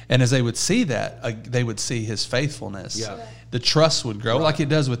and as they would see that, they would see his faithfulness. Yeah. The trust would grow like it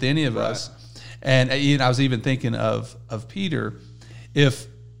does with any of us. And I was even thinking of Peter. If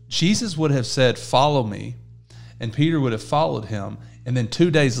Jesus would have said, follow me, and Peter would have followed him, and then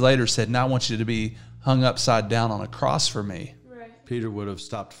 2 days later said, now I want you to be hung upside down on a cross for me, Peter would have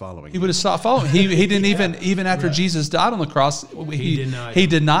stopped following. he would have stopped following. He didn't even after Jesus died on the cross, he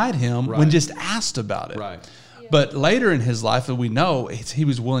denied him when just asked about it. Right. But later in his life, we know he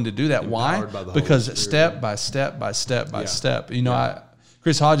was willing to do that. Why? Empowered by the Holy Because Spirit. step by step by step by step.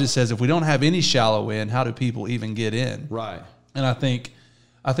 Chris Hodges says, if we don't have any shallow in, how do people even get in? Right. And I think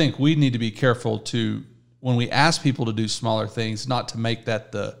we need to be careful to, when we ask people to do smaller things, not to make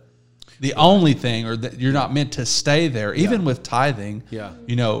that the only thing, or that you're not meant to stay there. Even with tithing,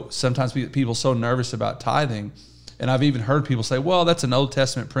 sometimes people are so nervous about tithing, And I've even heard people say, well, that's an Old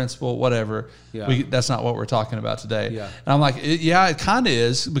Testament principle, whatever. Yeah. That's not what we're talking about today. Yeah. And I'm like, it kind of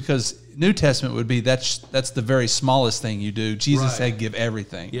is, because New Testament would be that's the very smallest thing you do. Jesus Right. said, give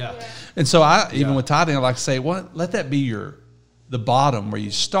everything. Yeah. And so even with tithing, I like to say, let that be the bottom where you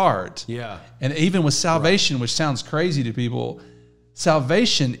start. Yeah. And even with salvation, which sounds crazy to people,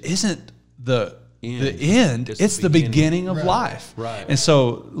 salvation isn't the end. It's the beginning of life. Right. And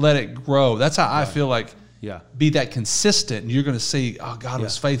so let it grow. That's how I feel like. Yeah. Be that consistent, and you're going to see, oh, God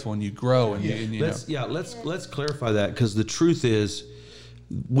was faithful, and you grow, and you know. Let's clarify that, because the truth is,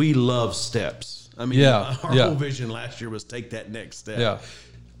 we love steps. I mean, our whole vision last year was take that next step. Yeah.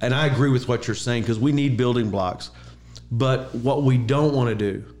 And I agree with what you're saying, because we need building blocks. But what we don't want to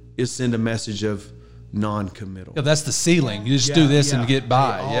do is send a message of non-committal. Yeah, that's the ceiling. You just do this and get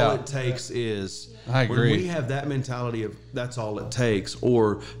by. All it takes is, I agree. when we have that mentality of that's all it takes,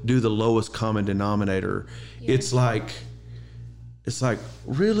 or do the lowest common denominator, it's like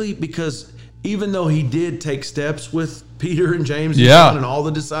really, because even though he did take steps with Peter and James and John and all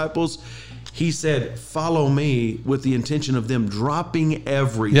the disciples, he said, follow me, with the intention of them dropping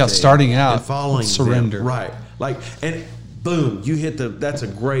everything. Yeah, starting out and following surrender. them. Right. And boom, you hit that's a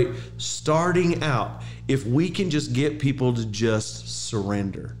great starting out. If we can just get people to just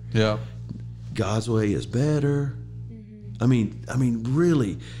surrender. Yeah. God's way is better. I mean,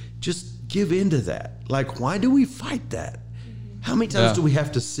 really, just give into that. Like, why do we fight that? How many times do we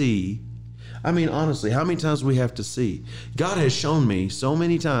have to see? I mean, honestly, how many times do we have to see? God has shown me so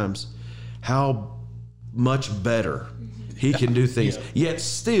many times how much better he can do things. Yet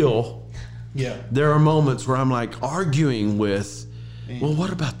still, there are moments where I'm like arguing with, well,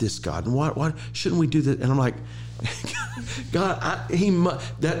 what about this, God? And why shouldn't we do that? And I'm like, God,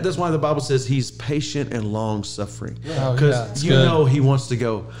 that's why the Bible says he's patient and long suffering. Because know he wants to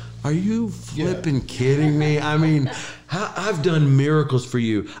go, are you flipping kidding me? I mean, I've done miracles for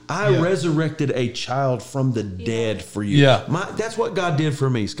you. I resurrected a child from the dead for you. That's what God did for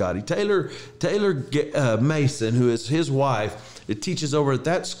me, Scotty. Taylor Mason, who is his wife, that teaches over at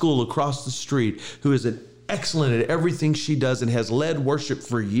that school across the street, who is excellent at everything she does and has led worship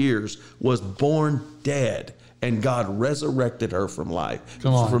for years, was born dead. And God resurrected her from life,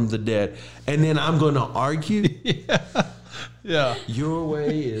 from the dead. And then I'm going to argue? Yeah. Your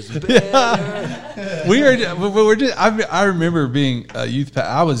way is better. I remember being a youth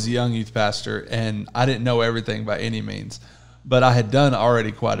pastor. I was a young youth pastor, and I didn't know everything by any means. But I had done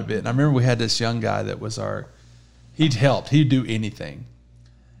already quite a bit. And I remember we had this young guy that was he'd helped. He'd do anything.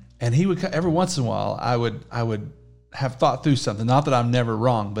 And he would, every once in a while, I would have thought through something. Not that I'm never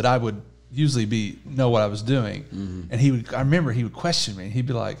wrong, but I would usually know what I was doing. Mm-hmm. And I remember he would question me. He'd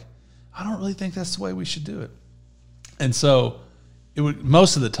be like, I don't really think that's the way we should do it. And so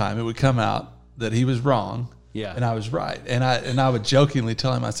most of the time it would come out that he was wrong and I was right. And I would jokingly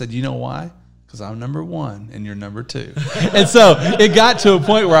tell him, I said, you know why? Because I'm number one and you're number two. And so it got to a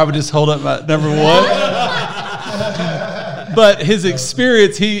point where I would just hold up my number one. But his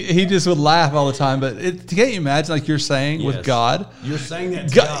experience, he just would laugh all the time. But can't you imagine, like you're saying, with God? You're saying that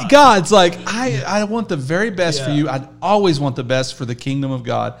to God. God's like, I want the very best for you. I always want the best for the kingdom of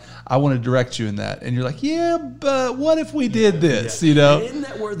God. I want to direct you in that. And you're like, yeah, but what if we did this, you know? And isn't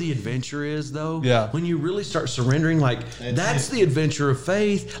that where the adventure is, though? Yeah. When you really start surrendering, like, that's the adventure of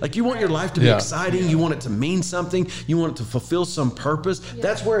faith. Like, you want your life to be exciting. You want it to mean something. You want it to fulfill some purpose.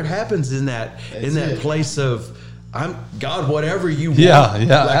 That's where it happens in that place of, God, whatever you want.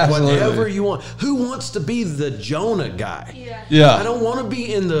 Whatever you want. Who wants to be the Jonah guy? Yeah. I don't want to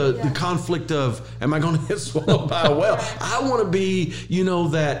be in the conflict of, am I going to get swallowed by a whale? I want to be,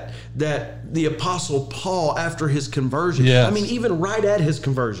 that the Apostle Paul after his conversion. Yes. I mean, even right at his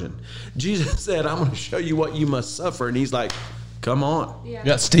conversion, Jesus said, I'm going to show you what you must suffer. And he's like, come on.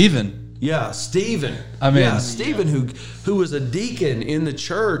 Yeah, Stephen. Yeah, Stephen. Stephen, who was a deacon in the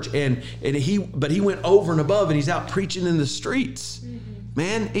church, but he went over and above, and he's out preaching in the streets. Mm-hmm.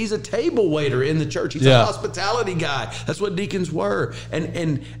 Man, he's a table waiter in the church. He's a hospitality guy. That's what deacons were,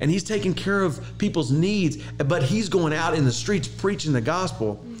 and he's taking care of people's needs. But he's going out in the streets preaching the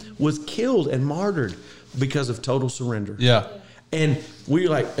gospel. Was killed and martyred because of total surrender. Yeah. And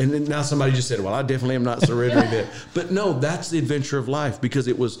and then now somebody just said, well, I definitely am not surrendering it. But no, that's the adventure of life, because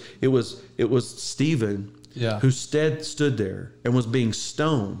it was Stephen who stood there and was being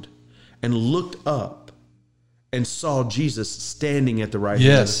stoned and looked up and saw Jesus standing at the right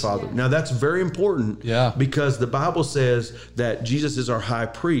hand of the Father. Now that's very important because the Bible says that Jesus is our high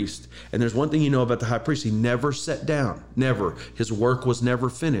priest. And there's one thing you know about the high priest. He never sat down. Never. His work was never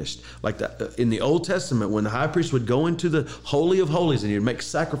finished. Like in the Old Testament, when the high priest would go into the Holy of Holies and he'd make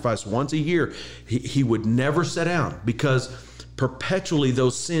sacrifice once a year, he would never sit down because perpetually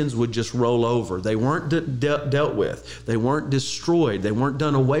those sins would just roll over. They weren't dealt with. They weren't destroyed. They weren't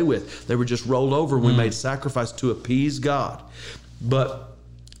done away with. They were just rolled over when we made sacrifice to appease God. But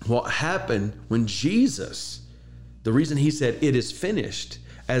what happened when Jesus, the reason he said it is finished,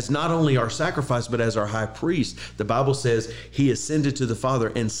 as not only our sacrifice but as our high priest, the Bible says he ascended to the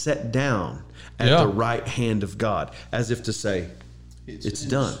Father and sat down at the right hand of God, as if to say, it's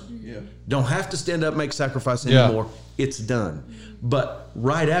done. Don't have to stand up and make sacrifice anymore. It's done. But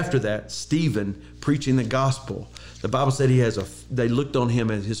right after that, Stephen preaching the gospel, the Bible said they looked on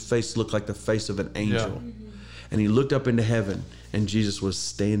him and his face looked like the face of an angel. And he looked up into heaven and Jesus was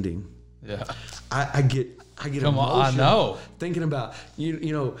standing. I get emotional thinking about,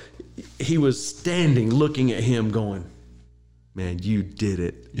 you know, he was standing looking at him going, man, you did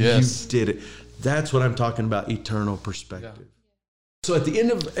it. You did it. That's what I'm talking about, eternal perspective. So at the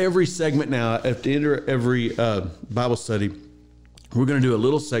end of every segment now, at the end of every Bible study, we're going to do a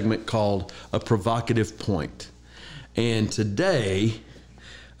little segment called A Provocative Point. And today,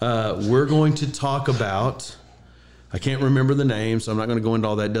 we're going to talk about, I can't remember the name, so I'm not going to go into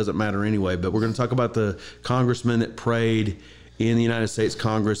all that. It doesn't matter anyway. But we're going to talk about the congressman that prayed in the United States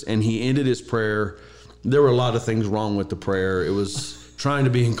Congress, and he ended his prayer. There were a lot of things wrong with the prayer. It was trying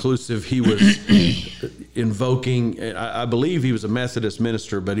to be inclusive. He was invoking, I believe he was a Methodist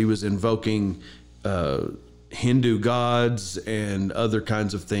minister, but he was invoking Hindu gods and other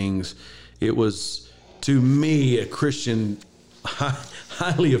kinds of things. It was, to me, a Christian,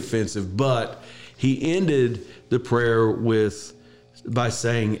 highly offensive, but he ended the prayer by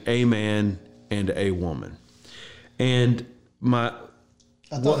saying a man and a woman. And I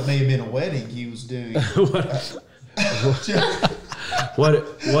thought it may have been a wedding he was doing. What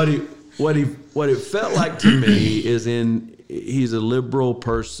it felt like to me is he's a liberal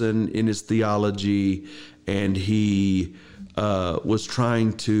person in his theology, and he was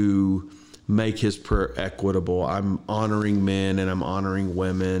trying to make his prayer equitable. I'm honoring men and I'm honoring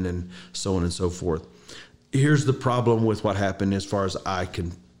women and so on and so forth. Here's the problem with what happened as far as I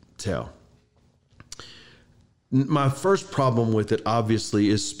can tell. My first problem with it obviously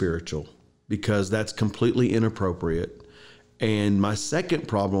is spiritual, because that's completely inappropriate. And my second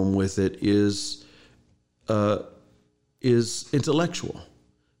problem with it is intellectual,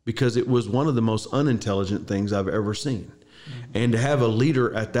 because it was one of the most unintelligent things I've ever seen. And to have a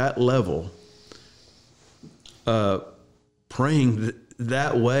leader at that level praying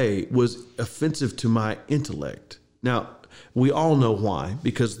that way was offensive to my intellect. Now, we all know why,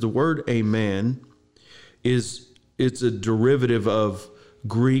 because the word amen it's a derivative of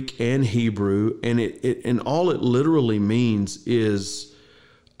Greek and Hebrew, and and all it literally means is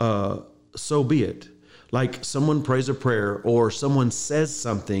so be it. Like someone prays a prayer or someone says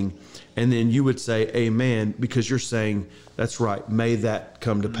something, and then you would say amen, because you're saying that's right, may that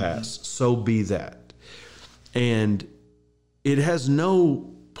come to pass, so be that. And it has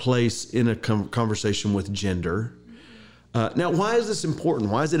no place in a conversation with gender. Now, why is this important?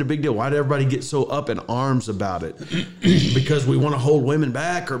 Why is it a big deal? Why did everybody get so up in arms about it? Because we want to hold women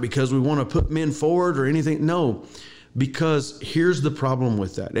back, or because we want to put men forward, or anything? No, because here's the problem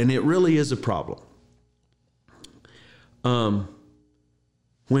with that, and it really is a problem.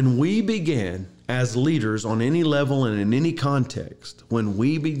 When we began as leaders on any level and in any context, when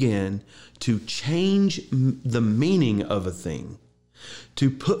we began to change the meaning of a thing, to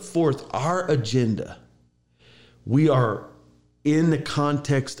put forth our agenda, we are in the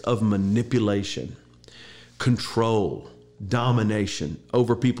context of manipulation, control, domination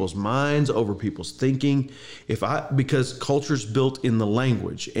over people's minds, over people's thinking. Because culture's built in the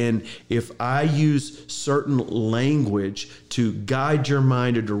language, and if I use certain language to guide your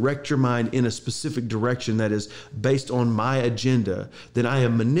mind or direct your mind in a specific direction that is based on my agenda, then I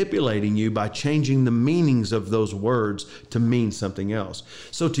am manipulating you by changing the meanings of those words to mean something else.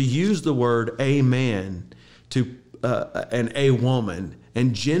 So to use the word a man and a woman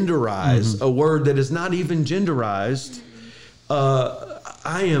and genderize a word that is not even genderized,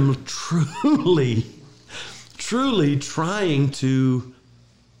 I am truly trying to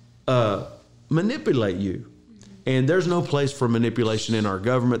manipulate you. And there's no place for manipulation in our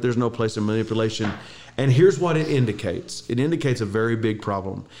government. There's no place for manipulation. And here's what it indicates. It indicates a very big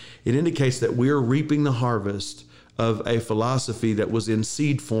problem. It indicates that we're reaping the harvest of a philosophy that was in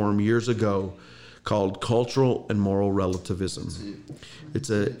seed form years ago called cultural and moral relativism. It's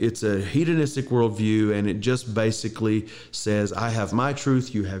a hedonistic worldview, and it just basically says, I have my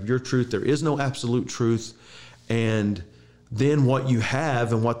truth, you have your truth. There is no absolute truth. And then what you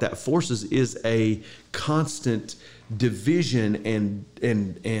have and what that forces is a constant division and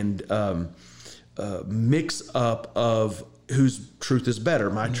mix up of whose truth is better,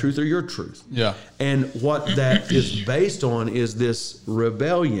 my truth or your truth. Yeah. And what that is based on is this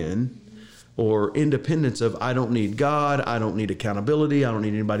rebellion or independence of, I don't need God, I don't need accountability, I don't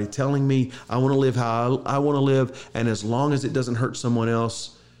need anybody telling me, I want to live how I want to live, and as long as it doesn't hurt someone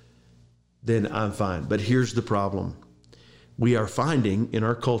else, then I'm fine. But here's the problem. We are finding in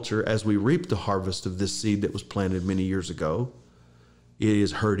our culture, as we reap the harvest of this seed that was planted many years ago, it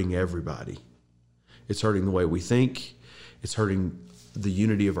is hurting everybody. It's hurting the way we think. It's hurting the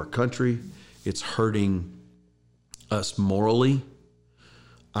unity of our country. It's hurting us morally.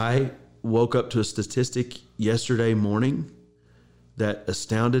 I woke up to a statistic yesterday morning that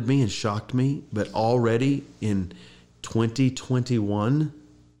astounded me and shocked me, but already in 2021,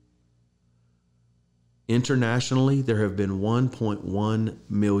 internationally, there have been 1.1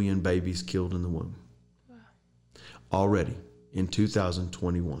 million babies killed in the womb. Wow. Already in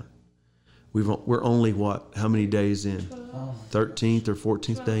 2021. We're only how many days in? 13th or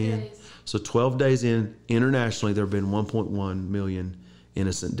 14th day in? So 12 days in, internationally, there have been 1.1 million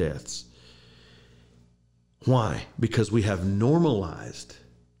innocent deaths. Why? Because we have normalized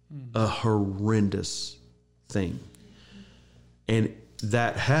a horrendous thing. And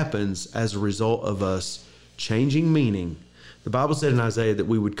that happens as a result of us changing meaning. The Bible said in Isaiah that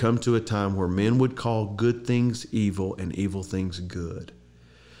we would come to a time where men would call good things evil and evil things good.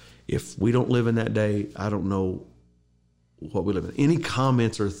 If we don't live in that day, I don't know what we live in. Any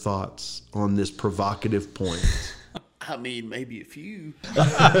comments or thoughts on this provocative point? I mean, maybe a few.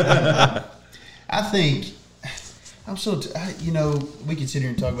 I think I'm we can sit here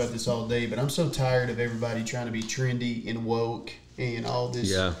and talk about this all day, but I'm so tired of everybody trying to be trendy and woke and all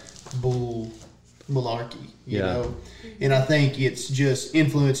this bull malarkey, you know? And I think it's just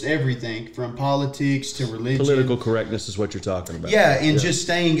influenced everything from politics to religion. Political correctness is what you're talking about. Yeah, and just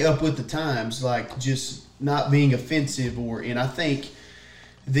staying up with the times, like just not being offensive and I think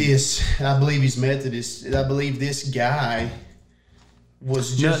I believe he's Methodist. I believe this guy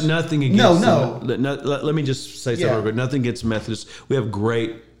was just... Nothing against... No. Let me just say something real quick. Nothing against Methodists. We have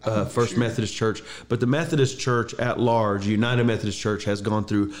great First Methodist Church, but the Methodist Church at large, United Methodist Church, has gone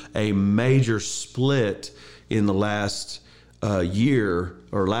through a major split in the last year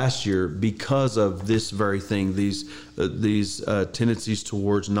or last year because of this very thing, these tendencies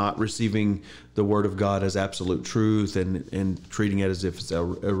towards not receiving the Word of God as absolute truth and treating it as if it's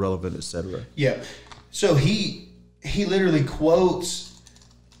irrelevant, etc. Yeah. So he literally quotes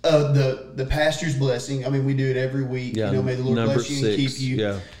the pastor's blessing. I mean, we do it every week. Yeah, may the Lord bless you and keep you.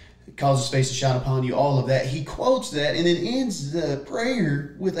 Yeah. Cause His face to shine upon you. All of that. He quotes that and then ends the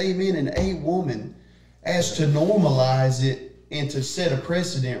prayer with amen and a woman, as to normalize it and to set a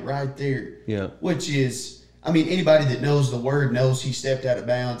precedent right there. Yeah. Which is, I mean, anybody that knows the word knows he stepped out of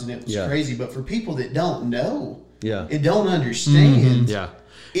bounds and it was crazy. But for people that don't know and don't understand,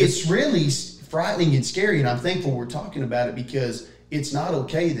 it's really frightening and scary. And I'm thankful we're talking about it, because it's not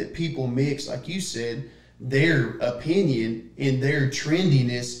okay that people mix, like you said, their opinion and their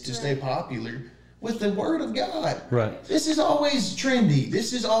trendiness to stay popular with the Word of God. Right. This is always trendy.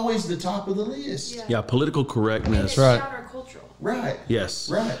 This is always the top of the list. Yeah, political correctness. And it's countercultural. Right.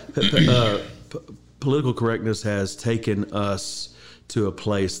 Yes. Right. Political correctness has taken us to a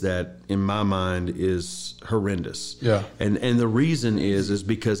place that, in my mind, is horrendous. Yeah. And the reason is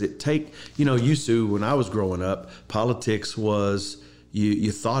because used to, when I was growing up, politics was,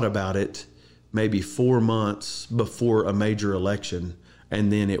 you thought about it maybe 4 months before a major election,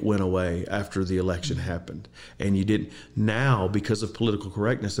 and then it went away after the election happened. And you didn't. Now, because of political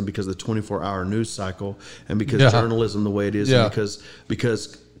correctness and because of the 24-hour news cycle and because journalism the way it is, and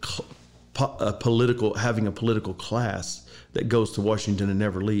because having a political class that goes to Washington and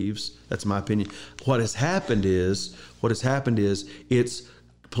never leaves, that's my opinion. What has happened is it's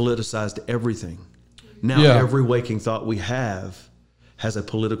politicized everything. Now every waking thought we have has a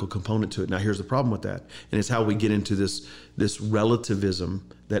political component to it. Now, here's the problem with that, and it's how we get into this relativism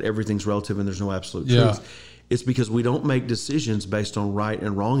that everything's relative and there's no absolute truth. It's because we don't make decisions based on right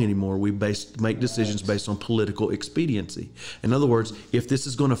and wrong anymore. We make decisions based on political expediency. In other words, if this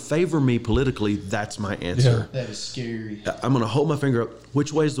is going to favor me politically, that's my answer. That is scary. I'm going to hold my finger up.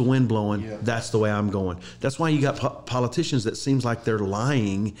 Which way is the wind blowing? Yeah. That's the way I'm going. That's why you got politicians that seems like they're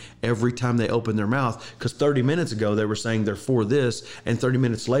lying every time they open their mouth, because 30 minutes ago they were saying they're for this, and 30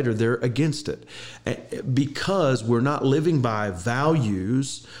 minutes later they're against it. Because we're not living by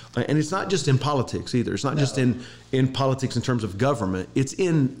values, and it's not just in politics either. It's not just in politics in terms of government. It's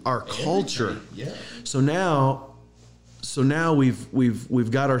in our culture. Yeah. So now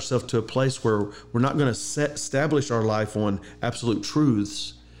we've got ourselves to a place where we're not going to establish our life on absolute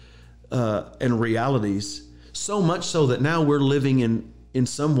truths and realities. So much so that now we're living in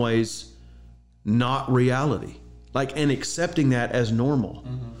some ways not reality, and accepting that as normal.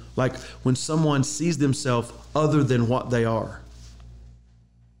 Mm-hmm. Like when someone sees themselves other than what they are,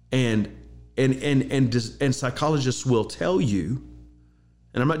 and psychologists will tell you.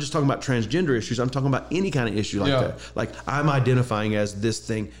 And I'm not just talking about transgender issues. I'm talking about any kind of issue like that. Like, I'm identifying as this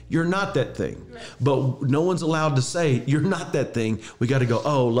thing. You're not that thing. Right. But no one's allowed to say, you're not that thing. We got to go,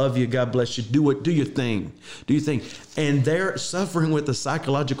 oh, love you, God bless you. Do your thing. Do your thing. And they're suffering with a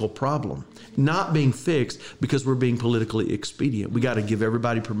psychological problem, not being fixed because we're being politically expedient. We got to give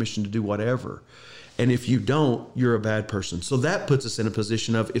everybody permission to do whatever. And if you don't, you're a bad person. So that puts us in a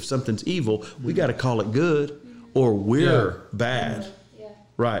position of, if something's evil, we got to call it good, or we're bad.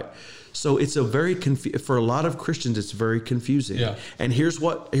 Right. So it's a very for a lot of Christians, it's very confusing. Yeah. And here's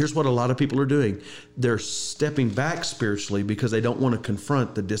what a lot of people are doing. They're stepping back spiritually because they don't want to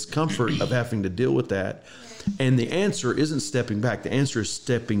confront the discomfort of having to deal with that. And the answer isn't stepping back. The answer is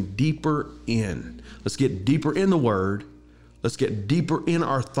stepping deeper in. Let's get deeper in the Word. Let's get deeper in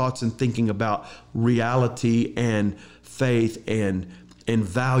our thoughts and thinking about reality and faith and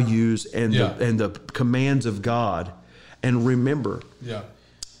values and the commands of God. And remember. Yeah.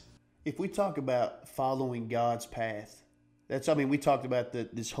 If we talk about following God's path, we talked about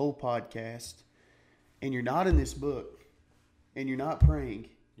this whole podcast, and you're not in this book, and you're not praying,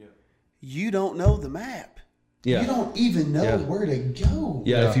 you don't know the map. Yeah. You don't even know where to go.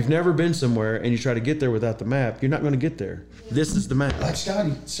 Yeah, if you've never been somewhere and you try to get there without the map, you're not going to get there. This is the map. Like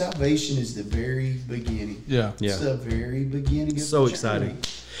Scotty, salvation is the very beginning. Yeah. It's the very beginning of so exciting.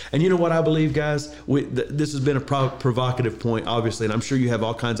 And you know what I believe, guys? This has been a provocative point, obviously, and I'm sure you have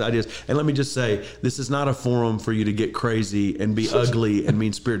all kinds of ideas. And let me just say, this is not a forum for you to get crazy and be ugly and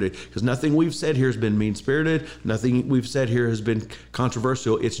mean-spirited, because nothing we've said here has been mean-spirited. Nothing we've said here has been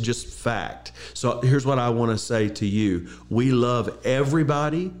controversial. It's just fact. So here's what I want to say to you. We love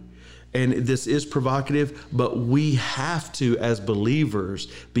everybody. And this is provocative, but we have to, as believers,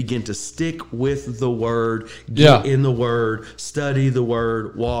 begin to stick with the Word, get in the Word, study the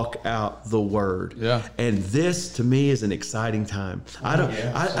Word, walk out the Word. Yeah. And this, to me, is an exciting time.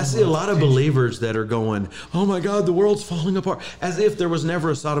 I see a lot of believers that are going, oh my God, the world's falling apart, as if there was never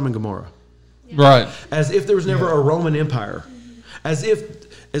a Sodom and Gomorrah. Yeah. Right. As if there was never a Roman Empire. As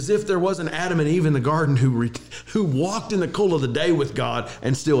if there was an Adam and Eve in the garden who walked in the cool of the day with God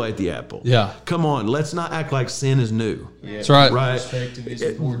and still ate the apple. Yeah. Come on, let's not act like sin is new. Yeah. That's right. Perspective is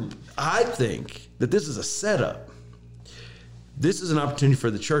important. I think that this is a setup. This is an opportunity for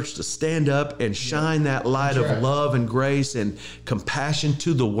the church to stand up and shine that light of love and grace and compassion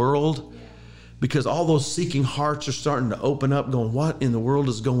to the world. Because all those seeking hearts are starting to open up, going, what in the world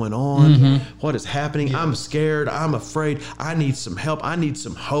is going on? Mm-hmm. What is happening? Yeah. I'm scared. I'm afraid. I need some help. I need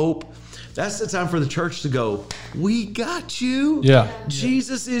some hope. That's the time for the church to go, we got you. Yeah.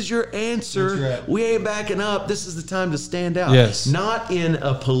 Jesus is your answer. Right. We ain't backing up. This is the time to stand out. Yes. Not in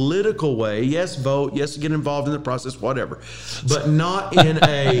a political way. Yes, vote. Yes, get involved in the process, whatever. But not in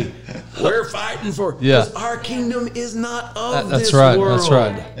a, we're fighting for, because our kingdom is not of this world. That's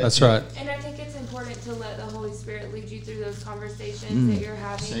right. That's right. And I think it's important to let the Holy Spirit lead you through those conversations that you're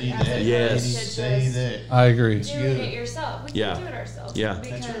having. Say that. Yes. Say that. I agree. Doing it yourself. We can do it ourselves. Yeah.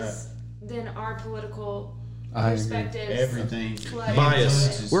 Because then our political perspectives, everything,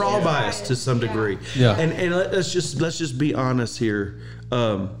 bias. We're all biased to some degree. Yeah. And let's just be honest here.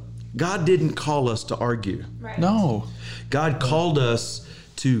 God didn't call us to argue. Right. No. God called us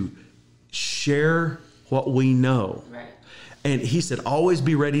to share what we know. Right. And he said, always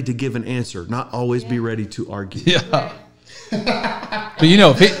be ready to give an answer, not always be ready to argue. Yeah. Right. But you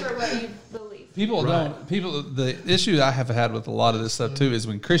know, people don't. The issue I have had with a lot of this stuff too is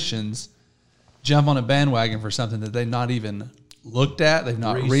when Christians jump on a bandwagon for something that they've not even looked at, they've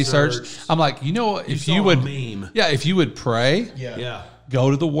not researched. I'm like, you know, if you would, if you would pray, go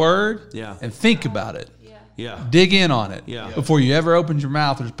to the Word, and think about it, dig in on it, before you ever open your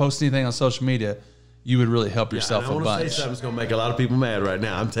mouth or post anything on social media. you would really help yourself a bunch. I want to say something that's going to make a lot of people mad right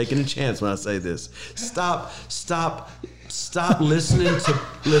now. I'm taking a chance when I say this. Stop listening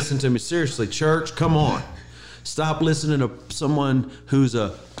to me. Seriously, church, come on. Stop listening to someone who's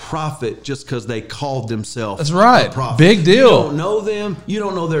a prophet just because they called themselves That's right. a prophet. Big deal. You don't know them. You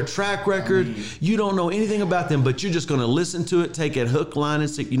don't know their track record. You don't know anything about them, but you're just going to listen to it, take it hook, line, and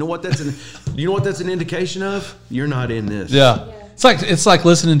sinker. You know what that's an indication of? You're not in this. Yeah. It's like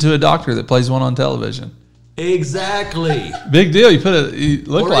listening to a doctor that plays one on television. Exactly. Big deal. You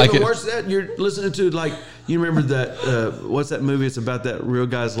look like it. Or worse than that, you're listening to, like, you remember that, what's that movie? It's about that real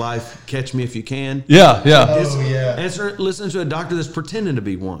guy's life, Catch Me If You Can. Yeah, yeah. And listening to a doctor that's pretending to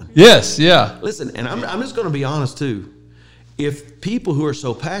be one. Yes, yeah. Listen, and I'm just going to be honest, too. If people who are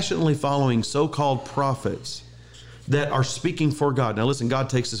so passionately following so-called prophets that are speaking for God. Now, listen, God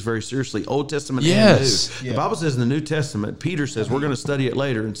takes this very seriously. Old Testament and New. The Bible says in the New Testament, Peter says, we're going to study it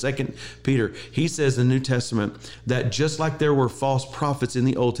later in 2 Peter, he says in the New Testament that just like there were false prophets in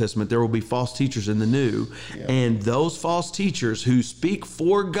the Old Testament, there will be false teachers in the New. And those false teachers who speak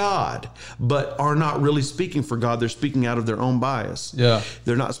for God but are not really speaking for God, they're speaking out of their own bias. Yeah.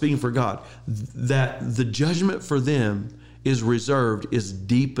 They're not speaking for God. That the judgment for them is reserved is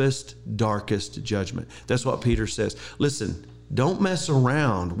deepest, darkest judgment. That's what Peter says. Listen, don't mess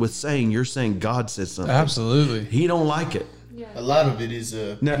around with saying you're saying God said something. Absolutely. He don't like it. Yeah. A lot of it is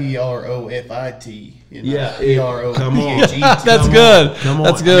Profit. Yeah. P-R-O-P-H-E-T. Come on. That's good. Come on.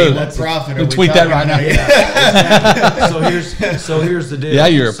 I That's good. mean, what prophet are we tweet that right now. Yeah. So here's the deal. Yeah,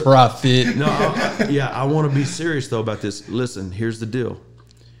 you're a prophet. No, I want to be serious though about this. Listen, here's the deal.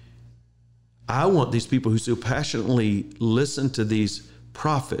 I want these people who so passionately listen to these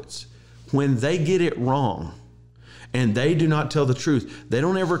prophets, when they get it wrong and they do not tell the truth, they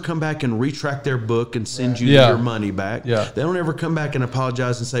don't ever come back and retract their book and send you your money back. Yeah. They don't ever come back and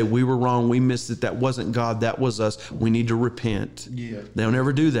apologize and say, we were wrong, we missed it, that wasn't God, that was us, we need to repent. Yeah. They don't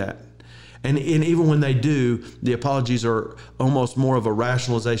ever do that. And even when they do, the apologies are almost more of a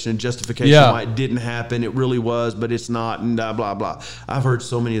rationalization and justification why it didn't happen, it really was, but it's not, and blah, blah, blah. I've heard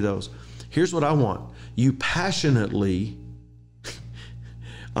so many of those. Here's what I want. You passionately,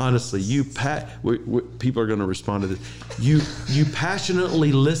 honestly, people are going to respond to this. You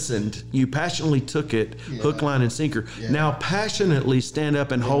passionately listened. You passionately took it, hook, line, and sinker. Yeah. Now passionately stand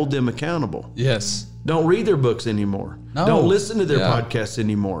up and hold them accountable. Yes. Don't read their books anymore. No. Don't listen to their podcasts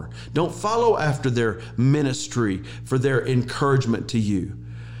anymore. Don't follow after their ministry for their encouragement to you.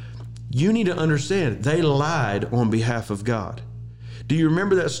 You need to understand they lied on behalf of God. Do you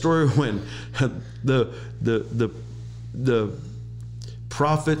remember that story when the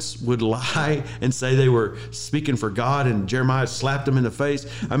prophets would lie and say they were speaking for God, and Jeremiah slapped them in the face?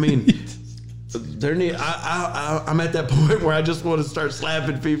 I mean, I'm at that point where I just want to start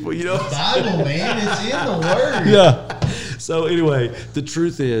slapping people. You know, the Bible, man, it's in the Word. Yeah. So anyway, the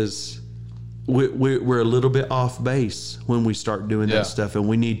truth is, we're a little bit off base when we start doing that stuff, and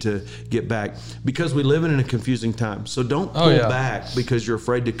we need to get back because we live in a confusing time. So don't pull back because you're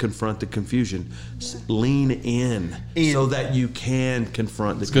afraid to confront the confusion. Lean in so that you can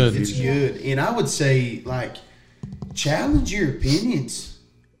confront the confusion. It's good. And I would say, like, challenge your opinions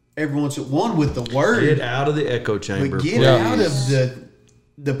every once in a while with the Word. Get out of the echo chamber. But get out of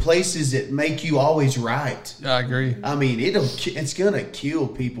the places that make you always right. I agree. I mean, it's gonna kill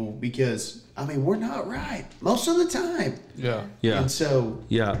people because we're not right most of the time. Yeah. And so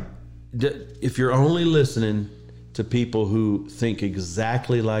if you're only listening to people who think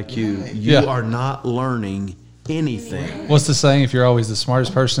exactly like you, you are not learning anything. What's the saying? If you're always the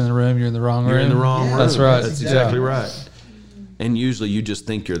smartest person in the room, you're in the wrong room. You're in the wrong room. That's right. That's exactly right. And usually you just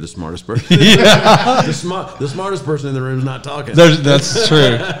think you're the smartest person. The smartest person in the room is not talking. That's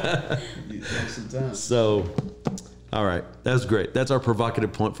true. So, all right. That's great. That's our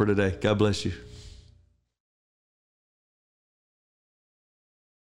provocative point for today. God bless you.